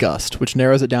disgust, which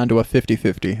narrows it down to a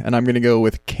 50-50. And I'm going to go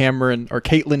with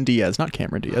Caitlin Diaz, not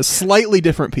Cameron Diaz. Slightly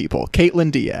different people.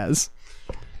 Caitlin Diaz.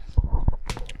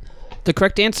 The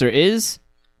correct answer is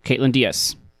Caitlin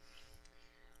Diaz.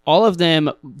 All of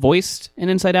them voiced in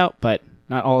Inside Out, but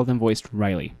not all of them voiced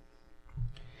Riley.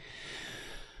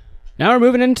 Now we're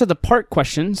moving into the part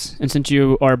questions, and since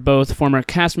you are both former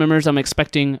cast members, I'm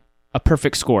expecting a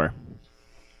perfect score.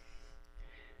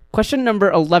 Question number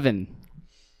 11.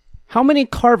 How many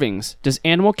carvings does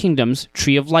Animal Kingdom's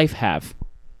Tree of Life have?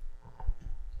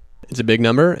 It's a big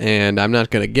number, and I'm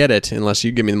not going to get it unless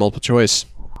you give me the multiple choice.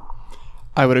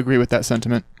 I would agree with that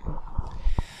sentiment.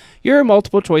 Your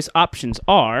multiple choice options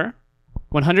are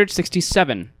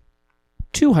 167,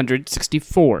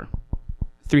 264,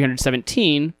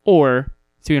 317, or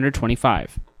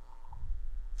 325.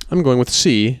 I'm going with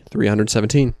C,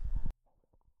 317.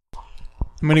 I'm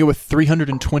going to go with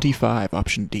 325,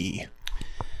 option D.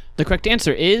 The correct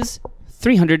answer is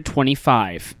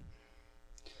 325.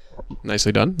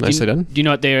 Nicely done. Nicely done. Do you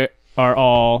know what they are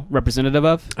all representative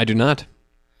of? I do not.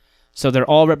 So they're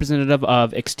all representative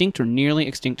of extinct or nearly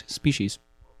extinct species.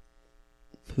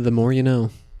 The more you know.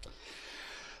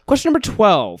 Question number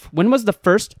 12. When was the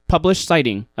first published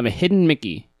sighting of a hidden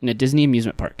Mickey in a Disney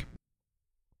amusement park?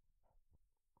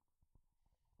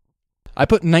 I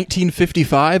put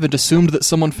 1955 and assumed that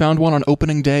someone found one on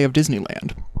opening day of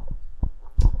Disneyland.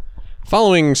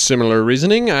 Following similar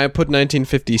reasoning, I put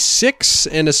 1956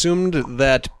 and assumed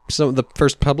that some of the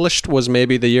first published was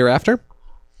maybe the year after.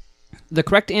 The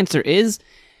correct answer is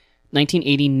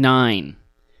 1989.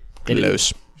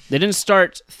 Close. They didn't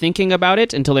start thinking about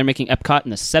it until they're making Epcot in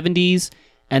the 70s,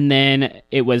 and then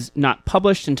it was not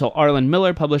published until Arlen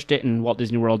Miller published it in Walt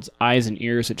Disney World's Eyes and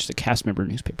Ears, which is a cast member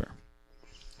newspaper.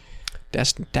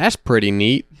 That's pretty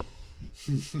neat.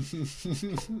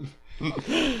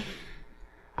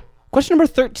 Question number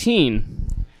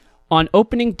 13. On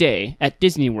opening day at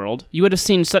Disney World, you would have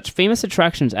seen such famous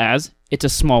attractions as It's a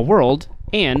Small World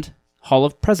and Hall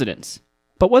of Presidents.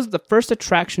 But what was the first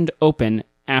attraction to open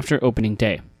after opening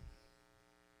day?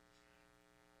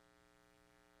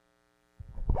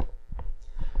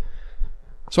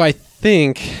 So I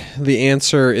think the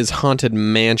answer is Haunted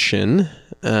Mansion,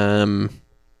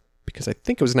 because I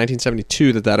think it was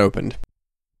 1972 that opened.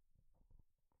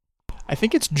 I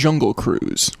think it's Jungle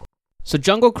Cruise. So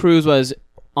Jungle Cruise was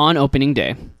on opening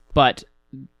day, but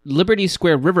Liberty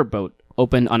Square Riverboat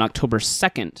opened on October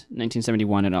 2nd,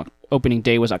 1971, and opening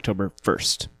day was October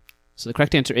 1st. So the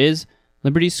correct answer is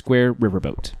Liberty Square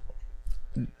Riverboat.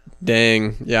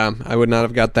 Dang, yeah, I would not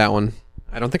have got that one.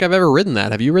 I don't think I've ever ridden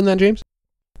that. Have you ridden that, James?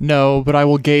 No, but I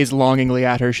will gaze longingly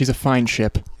at her. She's a fine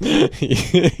ship. Yeah.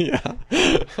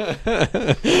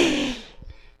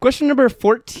 Question number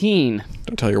 14.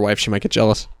 Don't tell your wife, she might get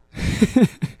jealous.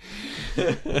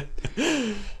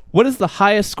 What is the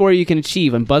highest score you can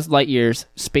achieve on Buzz Lightyear's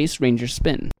Space Ranger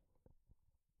spin?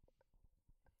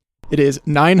 It is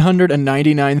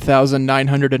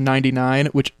 999,999,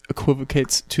 which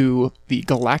equivocates to the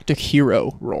Galactic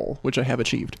Hero role, which I have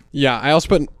achieved. Yeah, I also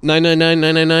put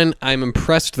 999,999. I'm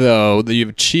impressed, though, that you've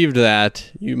achieved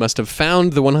that. You must have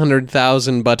found the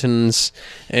 100,000 buttons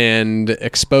and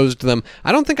exposed them.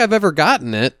 I don't think I've ever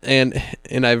gotten it, and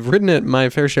I've ridden it my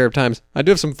fair share of times. I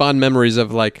do have some fond memories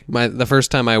of, like, the first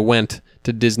time I went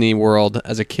to Disney World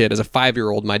as a kid, as a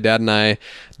 5-year-old. My dad and I,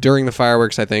 during the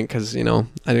fireworks, I think, because, you know,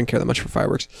 I didn't care that much for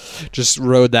fireworks, just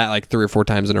rode that like 3 or 4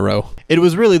 times in a row. It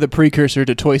was really the precursor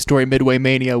to Toy Story Midway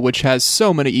Mania, which has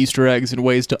so many Easter eggs and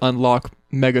ways to unlock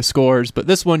mega scores, but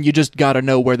this one, you just gotta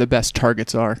know where the best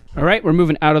targets are. All right, we're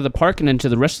moving out of the park and into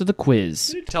the rest of the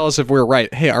quiz. Tell us if we're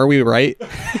right. Hey, are we right?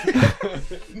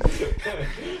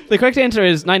 The correct answer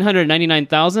is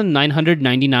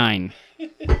 999,999.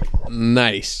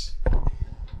 Nice.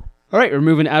 All right, we're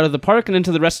moving out of the park and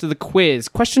into the rest of the quiz.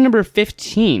 Question number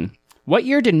 15. What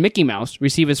year did Mickey Mouse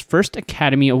receive his first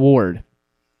Academy Award?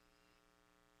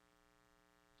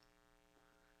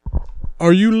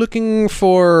 Are you looking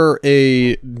for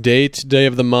a date, day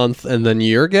of the month, and then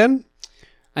year again?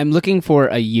 I'm looking for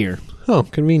a year. Oh,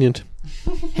 convenient.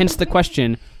 Hence the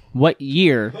question, what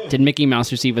year did Mickey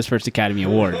Mouse receive his first Academy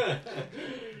Award?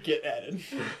 Get added.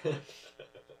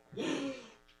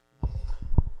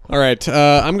 All right,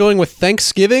 I'm going with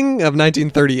Thanksgiving of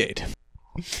 1938.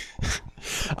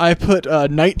 I put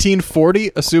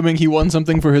 1940, assuming he won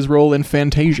something for his role in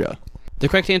Fantasia. The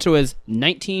correct answer was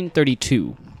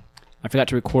 1932. I forgot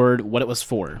to record what it was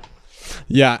for.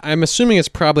 Yeah, I'm assuming it's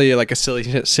probably like a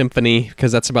silly symphony,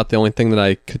 because that's about the only thing that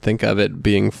I could think of it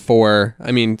being for.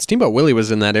 I mean, Steamboat Willie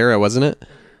was in that era, wasn't it?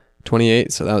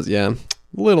 28, so that was, yeah, a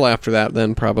little after that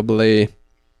then, probably.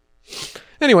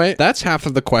 Anyway, that's half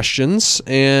of the questions,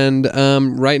 and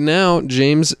right now,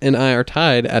 James and I are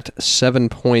tied at 7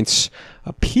 points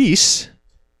apiece.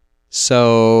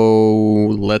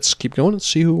 So let's keep going and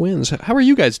see who wins. How are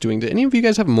you guys doing? Do any of you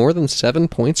guys have more than 7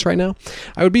 points right now?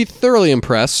 I would be thoroughly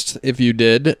impressed if you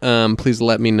did. Please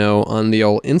let me know on the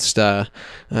old Insta.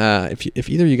 If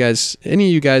either of you guys,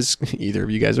 either of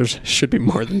you guys, there should be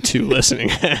more than 2 listening,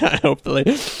 hopefully.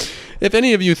 If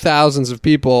any of you thousands of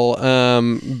people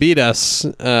beat us,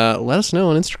 let us know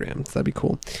on Instagram. That'd be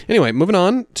cool. Anyway, moving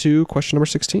on to question number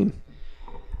 16.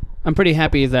 I'm pretty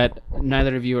happy that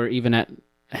neither of you are even at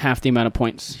half the amount of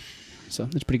points. So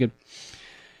that's pretty good.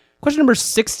 Question number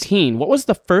 16. What was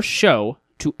the first show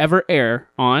to ever air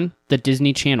on the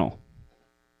Disney Channel?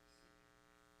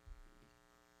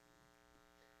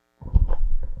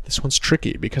 The This one's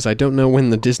tricky because I don't know when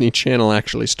the Disney Channel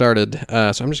actually started. So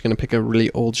I'm just going to pick a really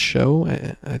old show.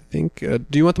 I think.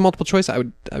 Do you want the multiple choice? I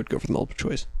would go for the multiple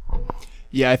choice.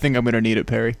 Yeah, I think I'm going to need it,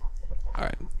 Perry. All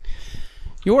right.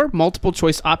 Your multiple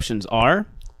choice options are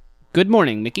Good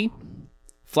Morning, Mickey,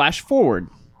 Flash Forward,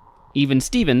 Even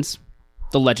Stevens,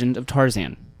 The Legend of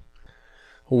Tarzan.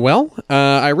 Well,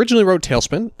 I originally wrote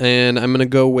Tailspin, and I'm going to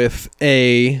go with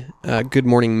Good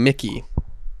Morning, Mickey.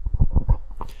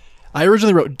 I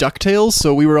originally wrote DuckTales,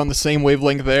 so we were on the same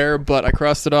wavelength there, but I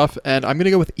crossed it off, and I'm going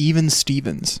to go with Even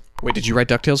Stevens. Wait, did you write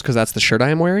DuckTales because that's the shirt I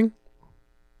am wearing?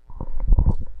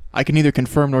 I can neither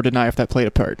confirm nor deny if that played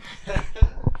a part.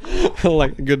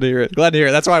 Good to hear it. Glad to hear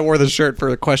it. That's why I wore this shirt, for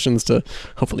the questions to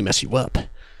hopefully mess you up.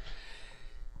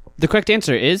 The correct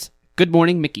answer is Good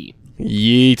Morning, Mickey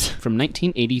Yeet. from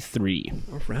 1983.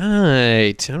 All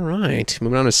right.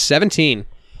 Moving on to 17.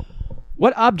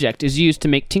 What object is used to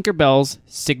make Tinker Bell's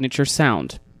signature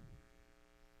sound?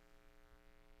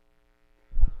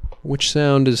 Which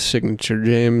sound is signature,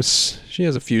 James? She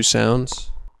has a few sounds.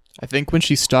 I think when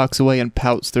she stalks away and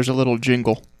pouts, there's a little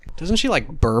jingle. Doesn't she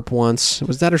burp once?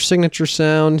 Was that her signature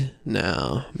sound?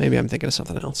 No, maybe I'm thinking of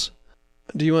something else.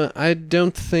 Do you want? I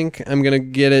don't think I'm gonna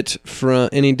get it from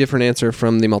any different answer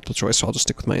from the multiple choice, so I'll just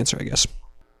stick with my answer, I guess.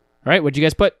 All right, what'd you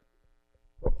guys put?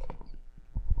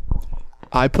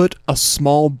 I put a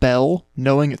small bell,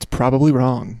 knowing it's probably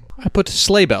wrong. I put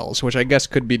sleigh bells, which I guess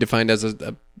could be defined as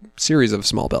a series of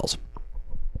small bells.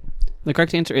 The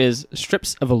correct answer is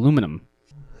strips of aluminum.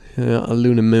 Yeah, a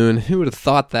Moon. Who would have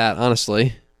thought that,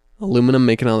 honestly? Aluminum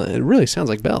making all that. It really sounds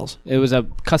like bells. It was a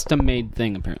custom-made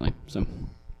thing, apparently. So,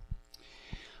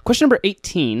 question number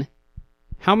 18.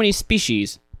 How many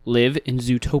species live in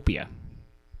Zootopia?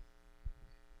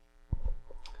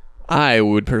 I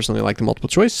would personally like the multiple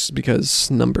choice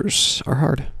because numbers are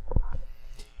hard.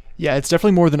 Yeah, it's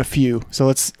definitely more than a few, so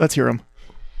let's hear them.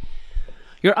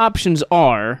 Your options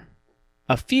are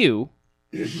a few,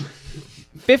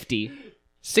 50,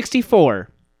 64,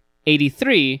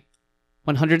 83,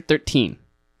 113.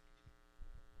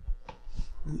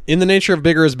 In the nature of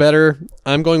bigger is better,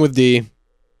 I'm going with D.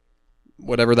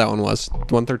 Whatever that one was.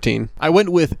 113. I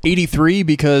went with 83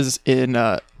 because in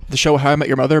the show How I Met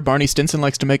Your Mother, Barney Stinson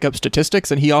likes to make up statistics,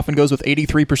 and he often goes with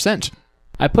 83%.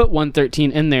 I put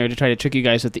 113 in there to try to trick you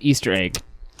guys with the Easter egg.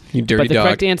 You dirty But the dog.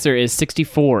 correct answer is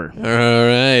 64. All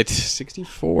right.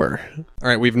 64. All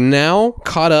right, we've now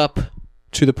caught up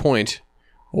to the point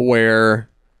where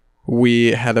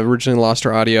we had originally lost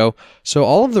our audio. So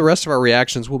all of the rest of our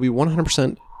reactions will be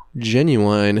 100%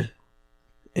 genuine.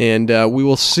 And we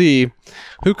will see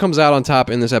who comes out on top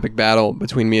in this epic battle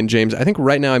between me and James. I think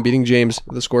right now I'm beating James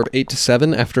with a score of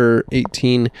 8-7 after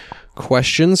 18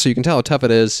 questions, so you can tell how tough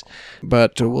it is.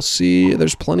 But we'll see.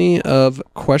 There's plenty of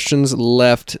questions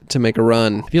left to make a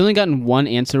run. Have you only gotten one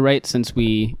answer right since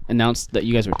we announced that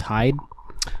you guys were tied?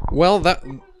 Well, that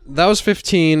was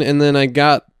 15, and then I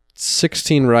got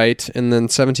 16 right, and then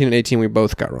 17 and 18 we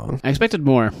both got wrong. I expected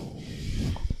more.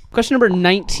 Question number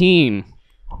 19.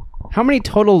 How many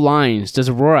total lines does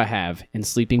Aurora have in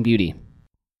Sleeping Beauty?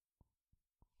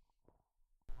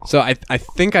 So I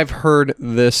think I've heard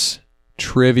this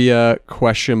trivia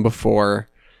question before,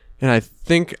 and I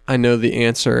think I know the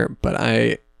answer, but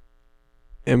I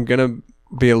am going to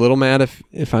be a little mad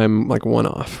if I'm one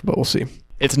off, but we'll see.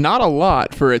 It's not a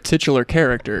lot for a titular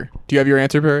character. Do you have your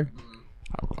answer, Perry?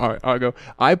 All right, I'll go.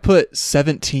 I put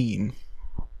 17.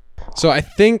 So I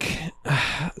think,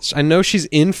 I know she's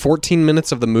in 14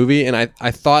 minutes of the movie, and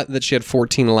I thought that she had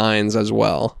 14 lines as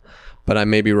well, but I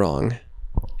may be wrong.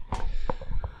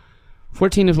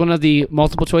 14 is one of the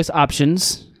multiple choice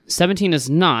options. 17 is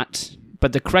not,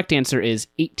 but the correct answer is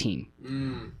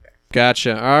 18.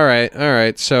 Gotcha. All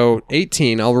right. So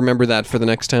 18, I'll remember that for the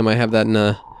next time I have that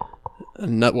in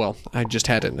well, I just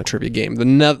had it in a trivia game. The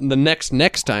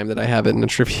next time that I have it in a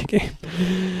trivia game.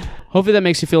 Hopefully that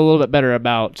makes you feel a little bit better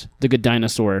about The Good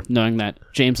Dinosaur, knowing that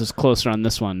James is closer on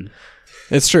this one.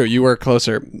 It's true. You were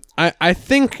closer. I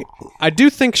do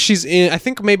think she's in. I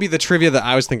think maybe the trivia that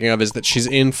I was thinking of is that she's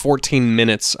in 14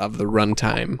 minutes of the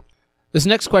runtime. This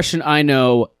next question I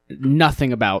know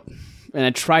nothing about, and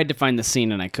I tried to find the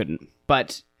scene and I couldn't.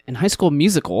 But in High School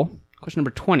Musical, question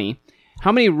number 20,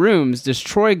 how many rooms does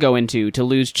Troy go into to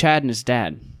lose Chad and his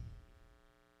dad?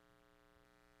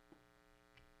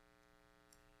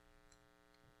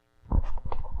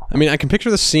 I mean, I can picture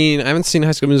the scene. I haven't seen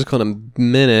High School Musical in a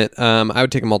minute. I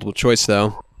would take a multiple choice,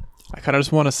 though. I kind of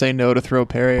just want to say no to throw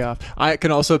Perry off. I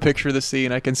can also picture the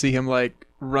scene. I can see him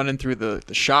running through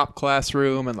the shop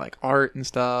classroom and art and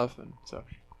stuff. And so,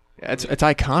 yeah, it's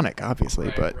iconic,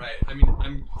 obviously. Right. I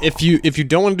mean, if you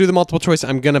don't want to do the multiple choice,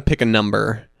 I'm gonna pick a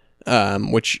number.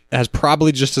 which has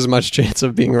probably just as much chance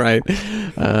of being right,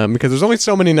 because there's only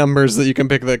so many numbers that you can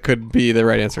pick that could be the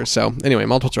right answer. So anyway,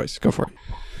 multiple choice. Go for it.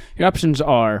 Your options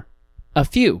are a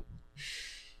few.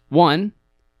 1,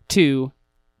 2,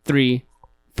 3,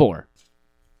 4.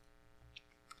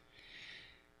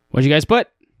 What'd you guys put?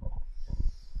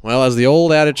 Well, as the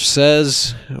old adage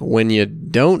says, when you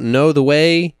don't know the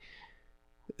way,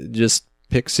 just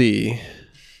pick C.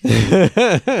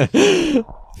 3.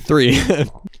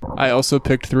 I also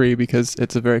picked 3 because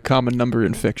it's a very common number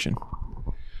in fiction.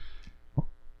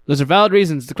 Those are valid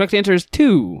reasons. The correct answer is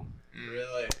 2.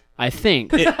 Really? I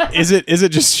think. Is it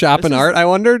just shop and art? I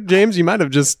wonder, James. You might have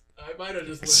just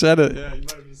said it. Yeah, you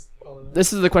might have just called it.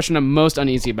 This is the question I'm most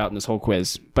uneasy about in this whole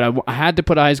quiz. But I had to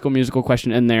put a High School Musical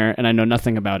question in there, and I know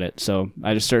nothing about it. So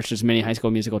I just searched as many High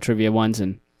School Musical trivia ones,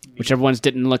 and whichever ones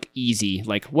didn't look easy.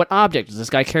 Like, what object does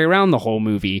this guy carry around the whole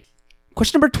movie?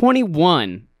 Question number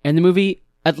 21. In the movie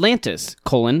Atlantis,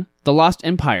 The Lost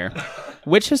Empire,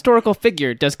 which historical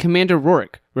figure does Commander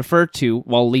Rourke refer to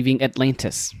while leaving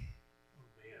Atlantis?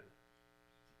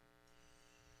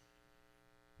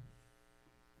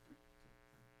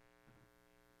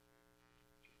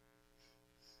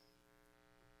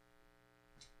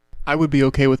 I would be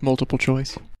okay with multiple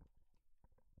choice.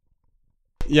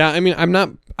 Yeah, I mean, I'm not.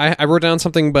 I wrote down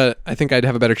something, but I think I'd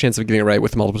have a better chance of getting it right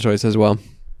with multiple choice as well.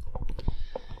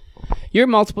 Your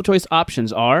multiple choice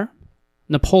options are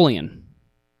Napoleon,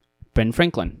 Ben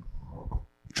Franklin,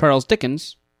 Charles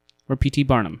Dickens, or P.T.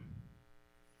 Barnum.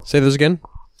 Say those again.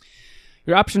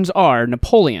 Your options are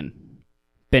Napoleon,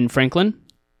 Ben Franklin,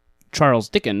 Charles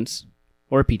Dickens,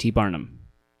 or P.T. Barnum.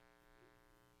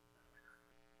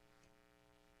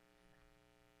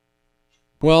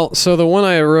 Well, so the one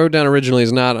I wrote down originally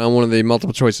is not on one of the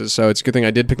multiple choices, so it's a good thing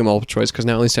I did pick the multiple choice because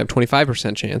now at least I have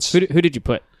 25% chance. Who did you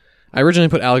put? I originally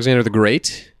put Alexander the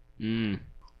Great.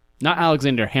 Not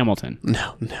Alexander Hamilton.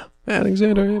 No.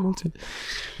 Alexander Hamilton.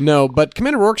 No, but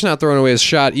Commander Rourke's not throwing away his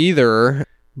shot either.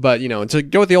 But, to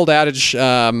go with the old adage,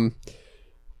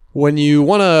 when you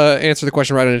want to answer the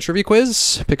question right on a trivia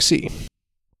quiz, pick C.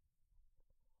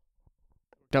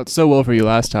 Worked out so well for you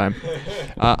last time.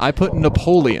 I put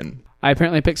Napoleon. I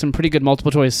apparently picked some pretty good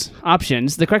multiple choice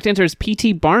options. The correct answer is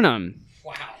P.T. Barnum.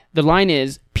 Wow. The line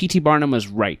is, P.T. Barnum was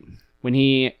right. When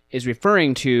he is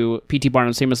referring to P.T.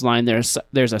 Barnum's famous line, there's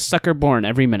a sucker born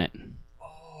every minute.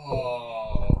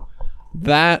 Oh.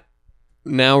 That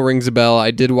now rings a bell.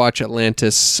 I did watch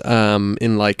Atlantis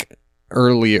in like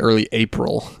early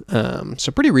April.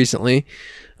 So pretty recently.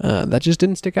 That just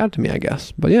didn't stick out to me, I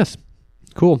guess. But yes.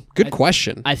 Cool. Good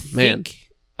question. I think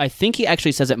he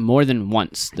actually says it more than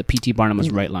once. The P.T. Barnum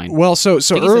was right line. Well, so I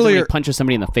think he says it when he punches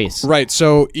somebody in the face. Right.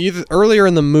 So either earlier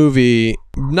in the movie,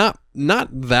 not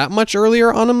that much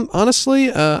earlier on him,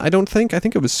 honestly. I don't think. I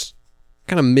think it was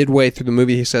kind of midway through the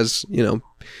movie. He says,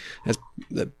 as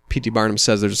P.T. Barnum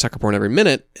says, there's a sucker born every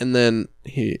minute, and then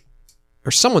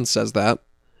someone says that,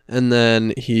 and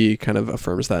then he kind of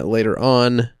affirms that later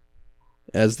on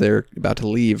as they're about to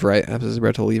leave. Right, as they're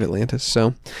about to leave Atlantis.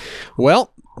 So,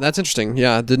 well. That's interesting.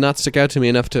 Yeah, it did not stick out to me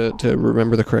enough to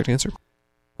remember the correct answer.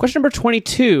 Question number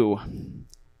 22.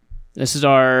 This is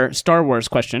our Star Wars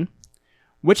question.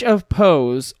 Which of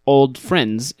Poe's old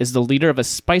friends is the leader of a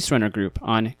Spice Runner group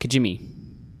on Kijimi?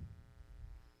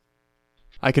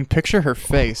 I can picture her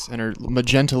face and her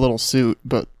magenta little suit,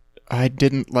 but I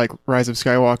didn't like Rise of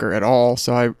Skywalker at all,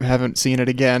 so I haven't seen it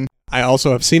again. I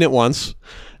also have seen it once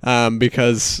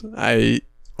because I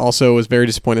also was very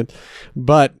disappointed.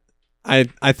 But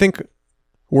I think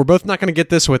we're both not going to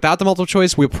get this without the multiple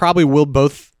choice. We probably will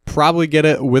both get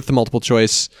it with the multiple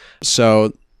choice.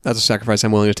 So that's a sacrifice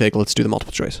I'm willing to take. Let's do the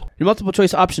multiple choice. Your multiple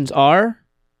choice options are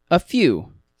a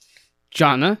few.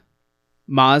 Jannah,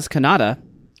 Maz Kanata,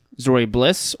 Zori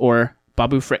Bliss, or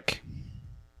Babu Frick.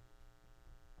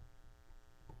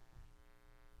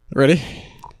 Ready?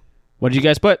 What did you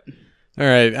guys put? All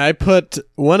right. I put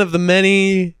one of the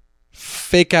many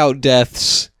fake out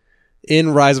deaths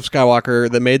in Rise of Skywalker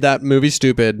that made that movie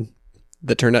stupid,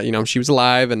 that turned out, she was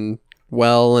alive and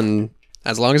well, and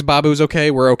as long as Babu's okay,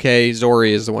 we're okay.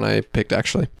 Zori is the one I picked,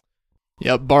 actually.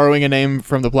 Yep, borrowing a name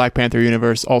from the Black Panther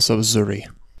universe, also Zuri.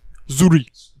 Zuri.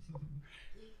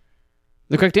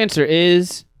 The correct answer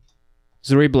is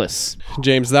Zori Bliss.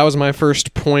 James, that was my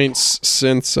first points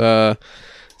since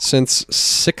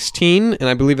 16, and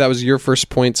I believe that was your first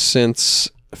points since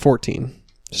 14.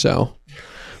 So,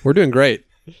 we're doing great.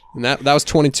 And that was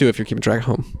 22 if you're keeping track at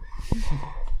home.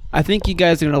 I think you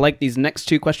guys are going to like these next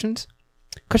two questions.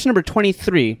 Question number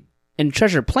 23. In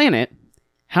Treasure Planet,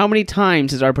 how many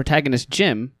times is our protagonist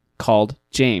Jim called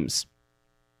James?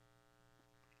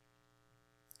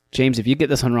 James, if you get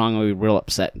this one wrong, I'll be real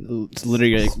upset. It's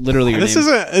literally your This name.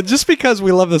 isn't just because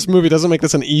we love this movie doesn't make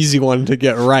this an easy one to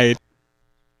get right.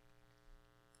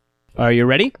 Are you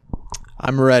ready?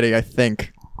 I'm ready, I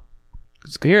think.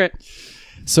 Let's go hear it.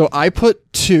 So I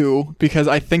put 2 because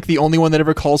I think the only one that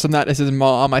ever calls him that is his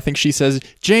mom. I think she says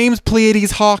James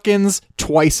Pleiades Hawkins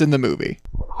twice in the movie.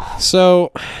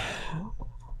 So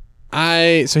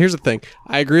here's the thing.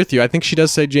 I agree with you. I think she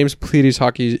does say James Pleiades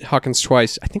Hawkins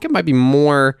twice. I think it might be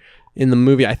more in the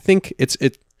movie. I think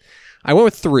I went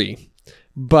with 3.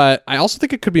 But I also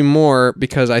think it could be more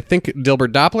because I think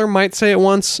Dilbert Doppler might say it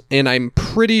once, and I'm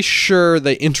pretty sure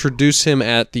they introduce him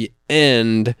at the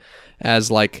end as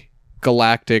like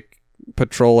Galactic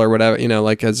Patrol or whatever,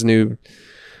 like his new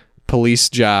police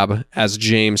job as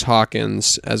James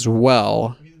Hawkins as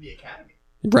well.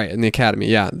 Right, in the Academy,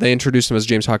 yeah. They introduced him as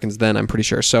James Hawkins then, I'm pretty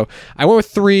sure. So I went with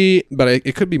 3, but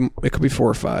it could be 4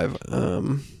 or 5.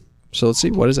 So let's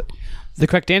see, what is it? The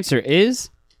correct answer is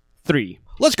 3.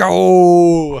 Let's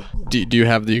go! Do you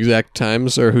have the exact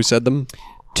times or who said them?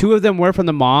 2 of them were from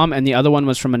the mom, and the other one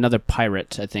was from another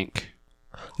pirate, I think.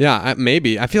 Yeah,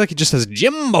 maybe. I feel like it just says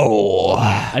Jimbo.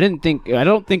 I don't think the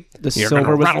You're silver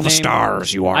gonna was rattle the the name.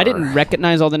 stars, you are. I didn't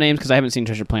recognize all the names because I haven't seen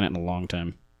Treasure Planet in a long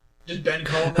time. Did Ben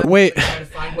call him that? Wait. Trying to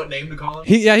find what name to call him?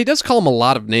 He does call him a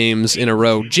lot of names in a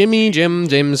row. Jimmy, Jim,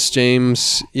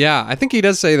 James. Yeah, I think he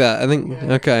does say that. I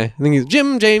think he's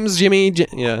Jim, James, Jimmy,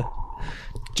 yeah.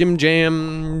 Jim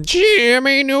Jam,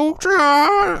 Jimmy Neutron.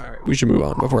 All right, we should move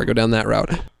on before I go down that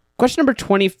route. Question number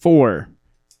 24.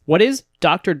 What is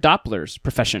Dr. Doppler's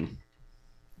profession?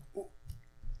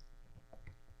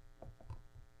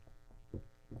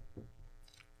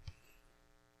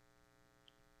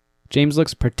 James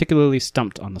looks particularly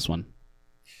stumped on this one.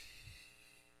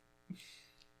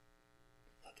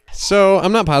 So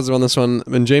I'm not positive on this one,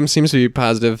 and James seems to be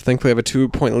positive. Thankfully, I have a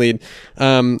 2-point lead.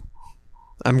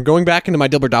 I'm going back into my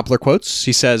Dilbert Doppler quotes.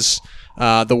 He says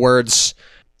the words,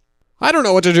 I don't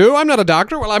know what to do. I'm not a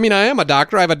doctor. Well, I mean, I am a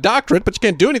doctor. I have a doctorate, but you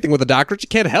can't do anything with a doctorate. You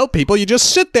can't help people. You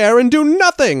just sit there and do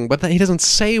nothing. But then he doesn't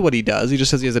say what he does. He just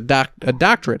says he has a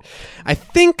doctorate. I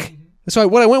think, so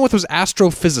what I went with was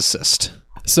astrophysicist.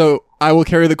 So I will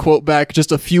carry the quote back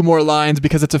just a few more lines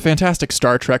because it's a fantastic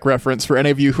Star Trek reference for any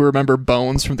of you who remember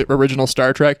Bones from the original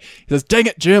Star Trek. He says, dang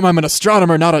it, Jim, I'm an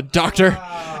astronomer, not a doctor.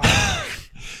 Yeah.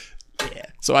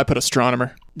 So I put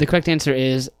astronomer. The correct answer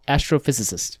is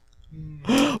astrophysicist.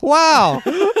 Wow.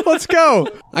 Let's go.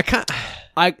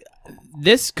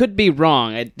 This could be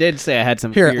wrong. I did say I had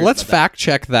some Here, fears let's about fact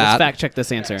check that. that. Let's fact check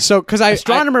this answer. So, because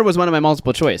Astronomer was one of my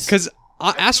multiple choice. Because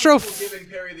Giving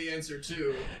Perry the answer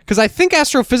too. Because I think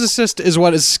astrophysicist is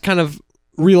what is kind of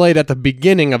relayed at the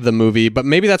beginning of the movie, but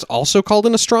maybe that's also called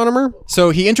an astronomer?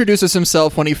 So he introduces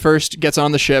himself when he first gets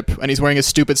on the ship, and he's wearing a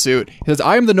stupid suit. He says,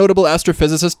 I am the notable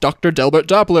astrophysicist Dr. Dilbert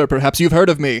Doppler. Perhaps you've heard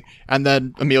of me. And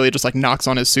then Amelia just knocks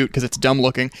on his suit because it's dumb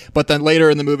looking. But then later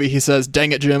in the movie, he says,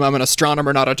 dang it, Jim, I'm an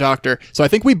astronomer, not a doctor. So I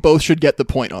think we both should get the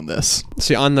point on this.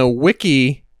 See, on the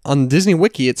wiki, on Disney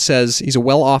Wiki, it says he's a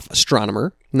well-off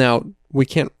astronomer. Now, we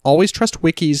can't always trust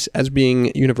wikis as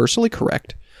being universally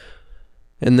correct.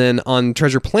 And then on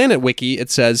Treasure Planet Wiki, it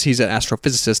says he's an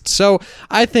astrophysicist. So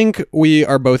I think we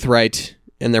are both right,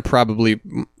 and they're probably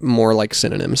more like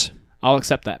synonyms. I'll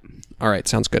accept that. All right,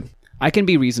 sounds good. I can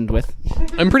be reasoned with.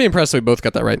 I'm pretty impressed that we both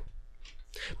got that right.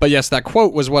 But yes, that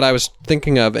quote was what I was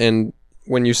thinking of, and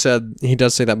when you said he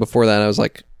does say that before that, I was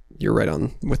like, you're right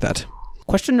on with that.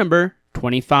 Question number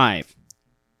 25.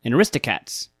 In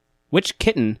Aristocats, which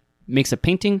kitten makes a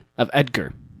painting of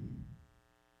Edgar?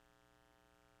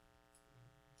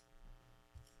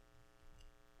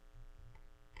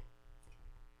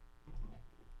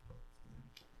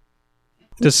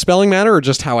 Does spelling matter or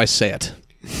just how I say it?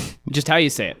 Just how you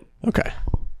say it. Okay.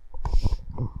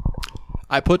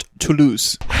 I put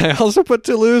Toulouse. I also put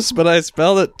Toulouse, but I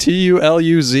spelled it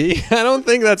T-U-L-U-Z. I don't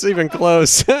think that's even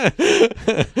close.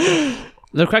 The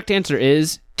correct answer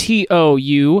is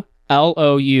Toulouse.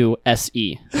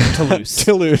 Toulouse.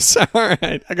 Toulouse. All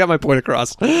right. I got my point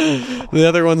across. The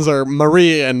other ones are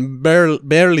Marie and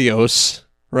Berlioz,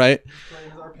 right?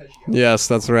 Yes,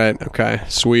 that's right. Okay.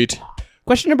 Sweet.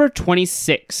 Question number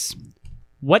 26.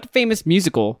 What famous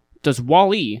musical does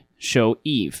Wall-E show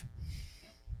Eve?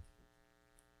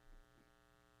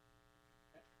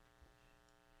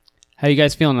 How you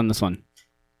guys feeling on this one?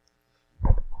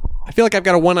 I feel like I've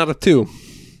got a 1 out of 2.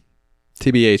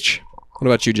 TBH. What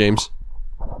about you, James?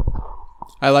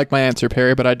 I like my answer,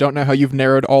 Perry, but I don't know how you've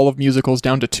narrowed all of musicals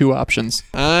down to 2 options.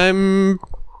 I'm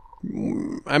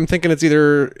thinking it's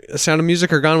either Sound of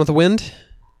Music or Gone with the Wind.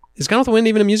 Is Gone with the Wind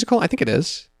even a musical? I think it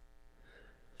is.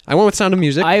 I went with Sound of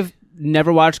Music. I've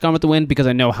never watched Gone with the Wind because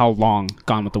I know how long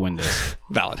Gone with the Wind is.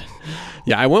 Valid.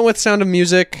 Yeah, I went with Sound of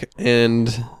Music,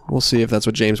 and we'll see if that's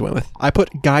what James went with. I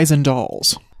put Guys and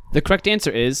Dolls. The correct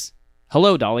answer is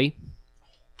Hello, Dolly.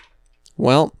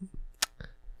 Well,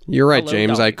 you're right, Hello,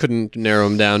 James. Dolly. I couldn't narrow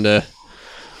them down to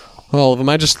all of them.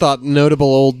 I just thought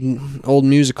notable old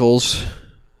musicals.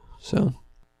 So,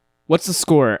 What's the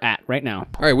score at right now?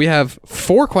 all right, we have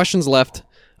 4 questions left.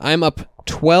 I'm up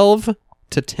 12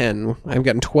 to 10. I've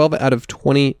gotten 12 out of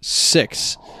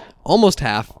 26. Almost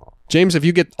half. James, if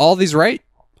you get all these right,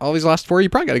 all these last 4, you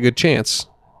probably got a good chance,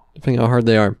 depending on how hard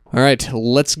they are. All right,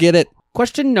 let's get it.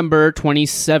 Question number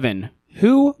 27.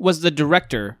 Who was the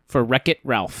director for Wreck-It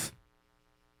Ralph?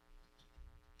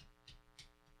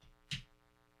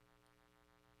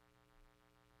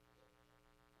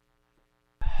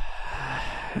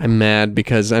 I'm mad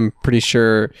because I'm pretty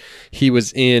sure he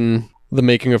was in the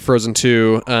Making of Frozen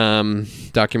 2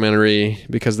 documentary,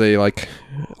 because they like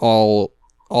all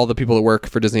the people that work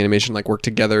for Disney Animation like work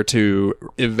together to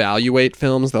evaluate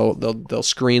films. They'll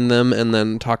screen them and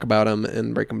then talk about them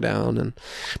and break them down. And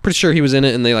pretty sure he was in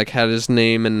it, and they like had his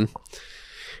name and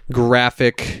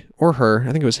graphic, or her.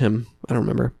 I think it was him. I don't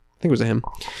remember. I think it was a him.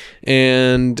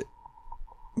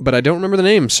 But I don't remember the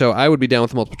name, so I would be down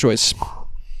with multiple choice.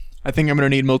 I think I'm going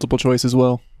to need multiple choice as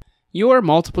well. Your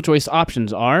multiple choice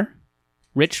options are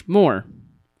Rich Moore,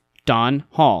 Don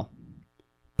Hall,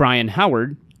 Brian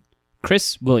Howard,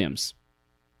 Chris Williams.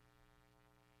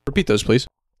 Repeat those, please.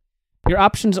 Your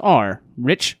options are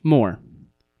Rich Moore,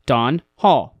 Don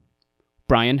Hall,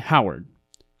 Brian Howard,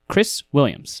 Chris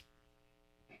Williams.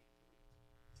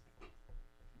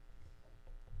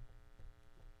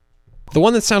 The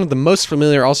one that sounded the most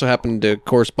familiar also happened to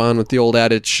correspond with the old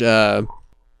adage,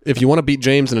 if you want to beat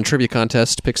James in a trivia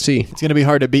contest, pick C. It's going to be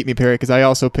hard to beat me, Perry, because I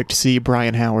also picked C,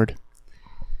 Brian Howard.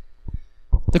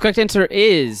 The correct answer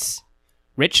is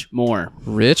Rich Moore.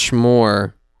 Rich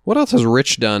Moore. What else has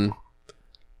Rich done?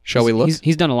 Shall we look?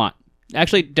 He's done a lot.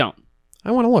 Actually, don't. I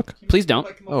want to look. Please don't.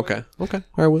 Okay. All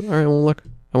right, all right, I won't look.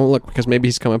 I won't look because maybe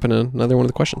he's come up in another one of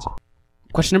the questions.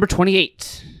 Question number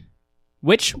 28.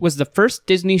 Which was the first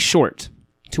Disney short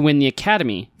to win the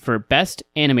Academy for Best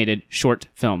Animated Short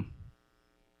Film?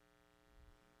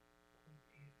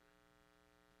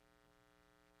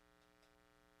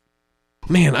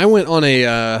 Man, I went on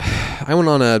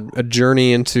a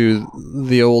journey into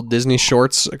the old Disney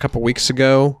shorts a couple weeks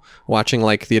ago, watching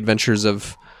like the adventures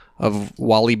of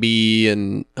Wally B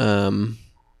and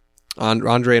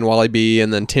Andre and Wally B,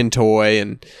 and then Tin Toy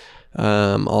and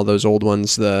all those old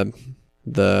ones. The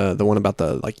one about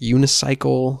the like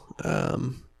unicycle.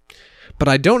 But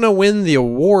I don't know when the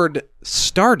award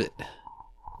started.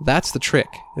 That's the trick.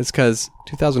 It's because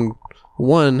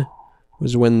 2001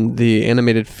 was when the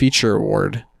Animated Feature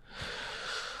Award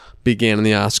began in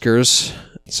the Oscars.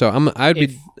 So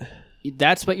If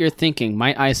that's what you're thinking,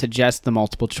 might I suggest the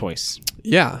multiple choice?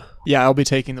 yeah. Yeah, I'll be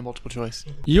taking the multiple choice.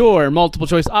 Your multiple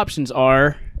choice options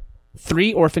are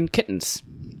 3 Orphan Kittens,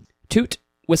 Toot,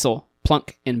 Whistle,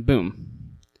 Plunk, and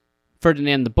Boom,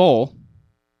 Ferdinand the Bull,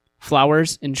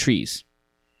 Flowers and Trees.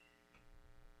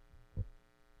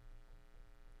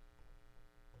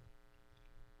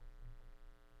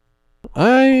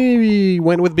 I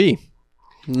went with B.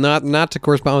 Not to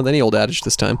correspond with any old adage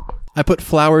this time. I put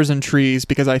Flowers and Trees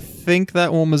because I think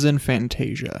that one was in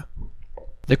Fantasia.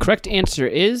 The correct answer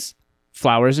is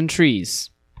Flowers and Trees.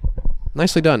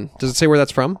 Nicely done. Does it say where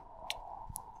that's from?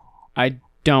 I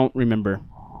don't remember.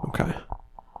 Okay.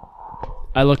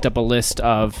 I looked up a list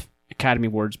of Academy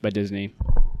Awards by Disney.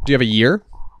 Do you have a year?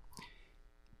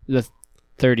 The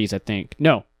 30s, I think.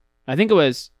 No, I think it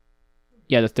was,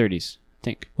 the 30s, I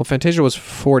think. Well, Fantasia was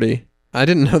 40. I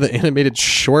didn't know the animated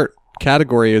short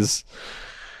category is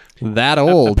that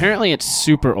old. Apparently it's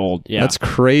super old, yeah. That's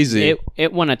crazy.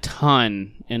 It won a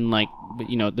ton in the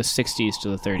 60s to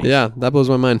the 30s. Yeah, that blows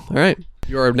my mind. All right.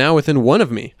 You are now within one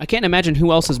of me. I can't imagine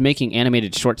who else is making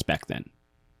animated shorts back then.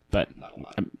 But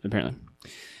apparently.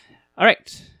 All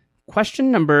right. Question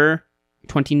number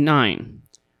 29.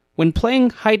 When playing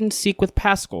hide and seek with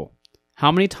Pascal,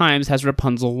 how many times has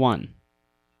Rapunzel won?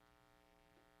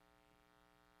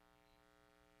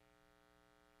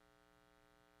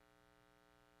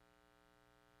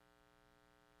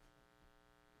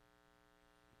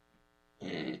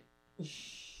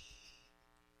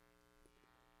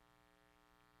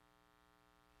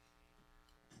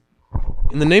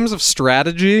 In the names of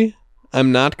strategy,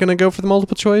 I'm not going to go for the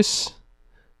multiple choice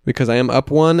because I am up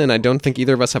one and I don't think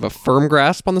either of us have a firm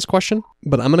grasp on this question.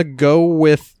 But I'm going to go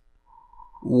with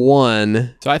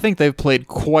 1. So I think they've played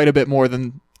quite a bit more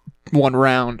than one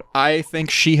round. I think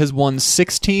she has won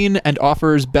 16 and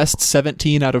offers best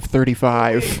 17 out of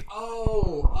 35.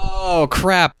 Oh,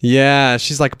 crap. Yeah,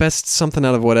 she's like best something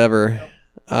out of whatever.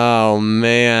 Oh,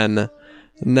 man.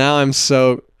 Now I'm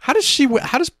so... How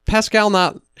does Pascal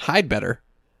not hide better?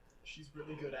 She's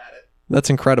really good at it. That's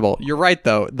incredible. You're right,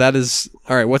 though. That is...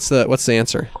 All right, what's the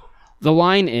answer? The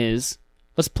line is,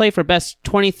 let's play for best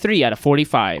 23 out of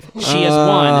 45. She has Oh,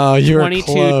 won you were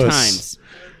 22 close. times.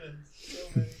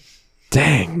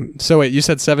 Dang. So wait, you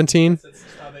said 17? That's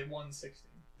how they won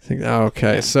 16.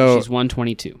 Okay, so She's won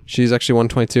 22. she's actually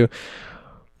 122.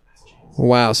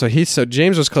 Wow. So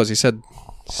James was close. He said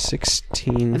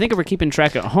 16. I think if we're keeping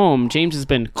track at home, James has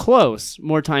been close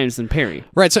more times than Perry.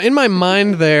 Right. So in my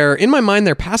mind there,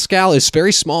 Pascal is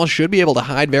very small, should be able to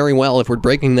hide very well if we're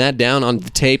breaking that down on the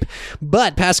tape.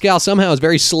 But Pascal somehow is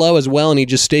very slow as well, and he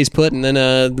just stays put. And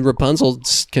then Rapunzel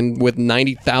can, with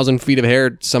 90,000 feet of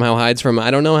hair, somehow hides from.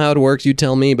 I don't know how it works. You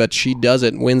tell me, but she does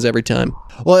it, wins every time.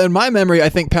 Well, in my memory, I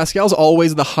think Pascal's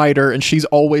always the hider and she's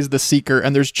always the seeker,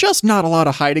 and there's just not a lot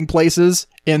of hiding places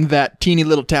in that teeny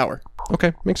little tower.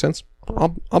 Okay, makes sense.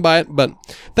 I'll buy it, but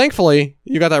thankfully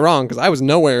you got that wrong because I was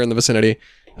nowhere in the vicinity,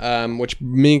 which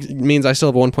means I still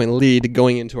have a 1 point lead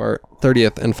going into our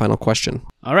 30th and final question.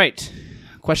 All right.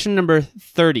 Question number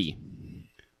 30.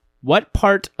 What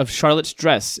part of Charlotte's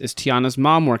dress is Tiana's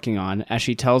mom working on as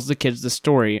she tells the kids the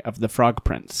story of the Frog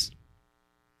Prince?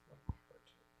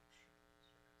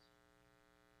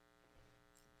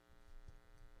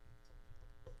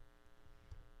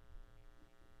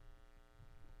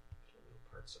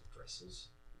 Parts of dresses.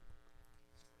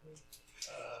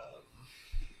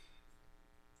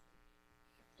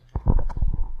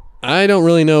 I don't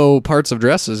really know parts of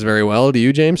dresses very well. Do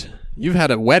you, James? You've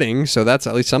had a wedding, so that's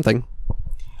at least something.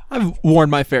 I've worn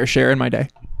my fair share in my day.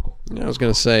 I was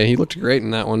going to say, he looked great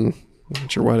in that one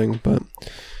at your wedding, but...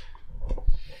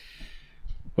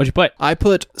 What'd you put? I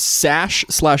put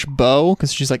sash/bow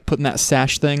because she's like putting that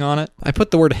sash thing on it. I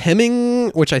put the word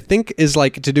hemming, which I think is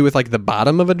like to do with like the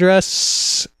bottom of a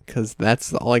dress, because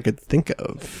that's all I could think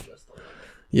of.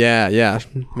 Yeah.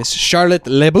 Miss Charlotte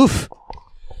Leboeuf.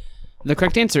 The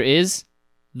correct answer is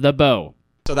the bow.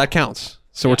 So that counts.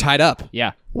 So we're tied up.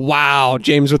 Yeah. Wow,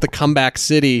 James with the comeback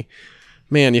city.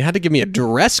 Man, you had to give me a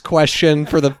dress question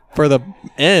for the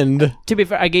end. To be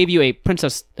fair, I gave you a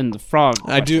Princess and the Frog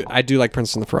question. I do like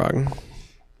Prince and the Frog.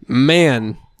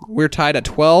 Man, we're tied at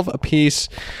 12 apiece.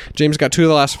 James got 2 of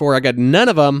the last 4. I got none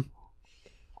of them.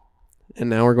 And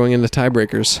now we're going into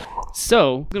tiebreakers.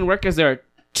 So, it's going to work as there are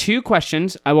 2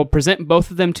 questions. I will present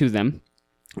both of them to them.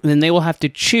 And then they will have to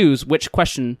choose which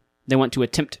question they want to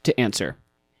attempt to answer.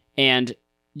 And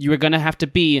you are going to have to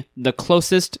be the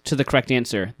closest to the correct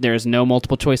answer. There is no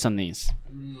multiple choice on these.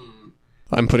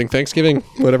 I'm putting Thanksgiving,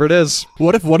 whatever it is.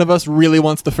 What if one of us really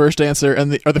wants the first answer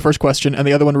or the first question, and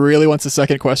the other one really wants the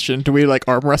second question? Do we like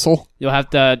arm wrestle? You'll have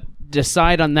to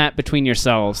decide on that between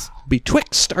yourselves.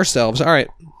 Betwixt ourselves. All right.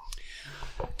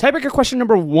 Tiebreaker question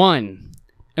number 1.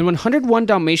 In 101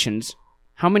 Dalmatians,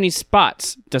 how many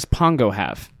spots does Pongo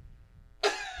have?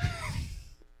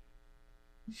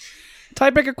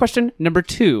 Tiebreaker question number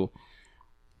 2.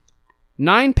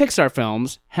 9 Pixar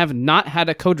films have not had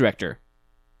a co-director.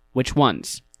 Which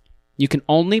ones? You can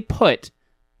only put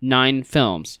 9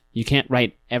 films. You can't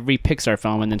write every Pixar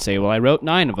film and then say, well, I wrote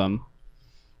 9 of them.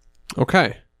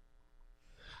 Okay.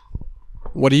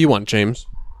 What do you want, James?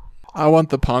 I want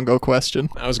the Pongo question.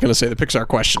 I was going to say the Pixar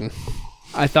question.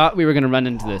 I thought we were going to run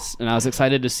into this, and I was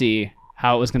excited to see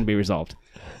how it was going to be resolved.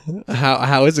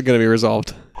 How is it going to be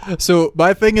resolved? So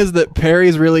my thing is that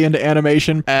Perry's really into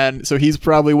animation, and so he's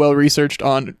probably well researched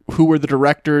on who were the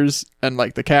directors and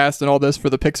like the cast and all this for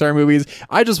the Pixar movies.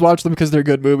 I just watch them because they're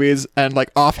good movies and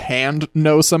like offhand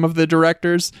know some of the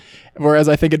directors, whereas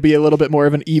I think it'd be a little bit more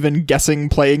of an even guessing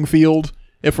playing field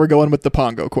if we're going with the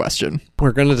Pongo question.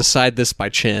 We're going to decide this by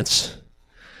chance.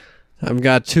 I've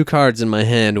got 2 cards in my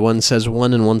hand. One says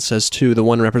 1 and one says 2. The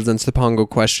 1 represents the Pongo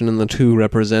question and the 2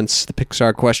 represents the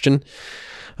Pixar question.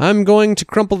 I'm going to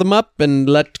crumple them up and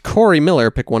let Corey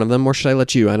Miller pick one of them, or should I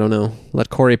let you? I don't know.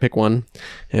 Let Corey pick one,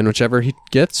 and whichever he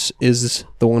gets is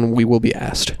the one we will be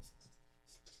asked.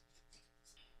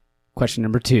 Question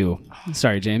number 2.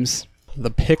 Sorry, James. The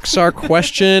Pixar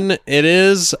question, it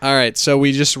is. All right, so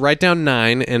we just write down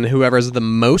 9, and whoever is the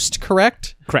most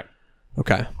correct? Correct.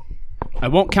 Okay. I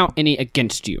won't count any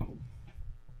against you.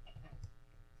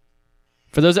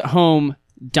 For those at home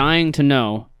dying to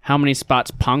know how many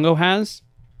spots Pongo has,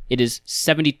 it is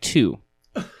 72.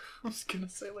 I was gonna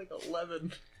say like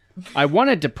 11. I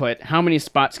wanted to put how many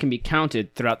spots can be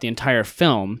counted throughout the entire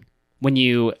film when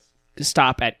you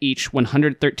stop at each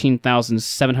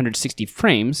 113,760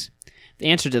 frames, The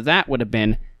answer to that would have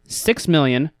been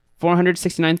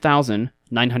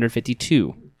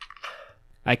 6,469,952.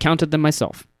 I counted them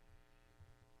myself.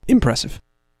 Impressive.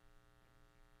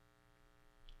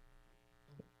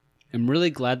 I'm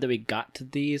really glad that we got to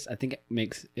these. I think it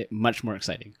makes it much more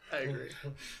exciting. I agree.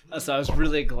 So I was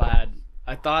really glad.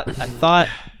 I thought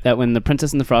that when the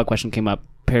Princess and the Frog question came up,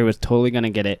 Perry was totally going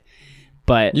to get it.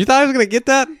 But You thought I was going to get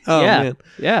that? Oh, yeah, man.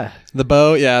 yeah. The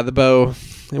bow,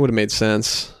 it would have made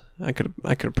sense. I could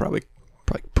have probably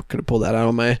could have pulled that out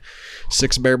of my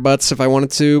 6 bare butts if I wanted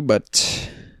to, but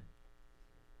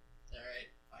All right,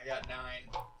 I got 9.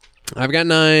 I've got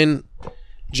 9.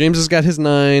 James has got his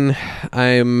 9.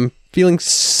 I'm feeling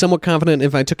somewhat confident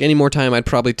if I took any more time, I'd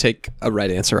probably take a right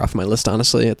answer off my list,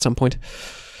 honestly, at some point.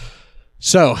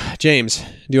 So, James, do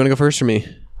you want to go first or me?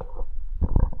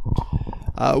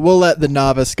 We'll let the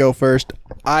novice go first.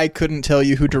 I couldn't tell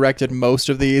you who directed most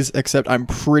of these, except I'm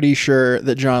pretty sure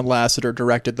that John Lasseter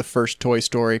directed the first Toy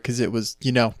Story because it was,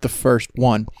 the first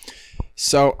one.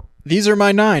 So these are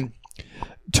my 9.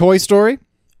 Toy Story,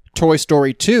 Toy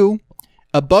Story 2,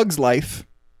 A Bug's Life,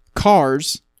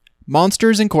 Cars,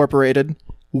 Monsters Incorporated,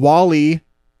 WALL-E,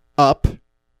 Up,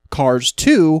 Cars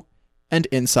 2, and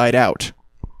Inside Out.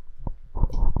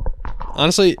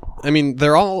 Honestly, I mean,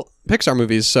 they're all Pixar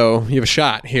movies, so you have a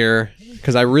shot here,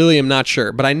 because I really am not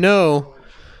sure. But I know,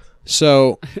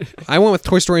 so I went with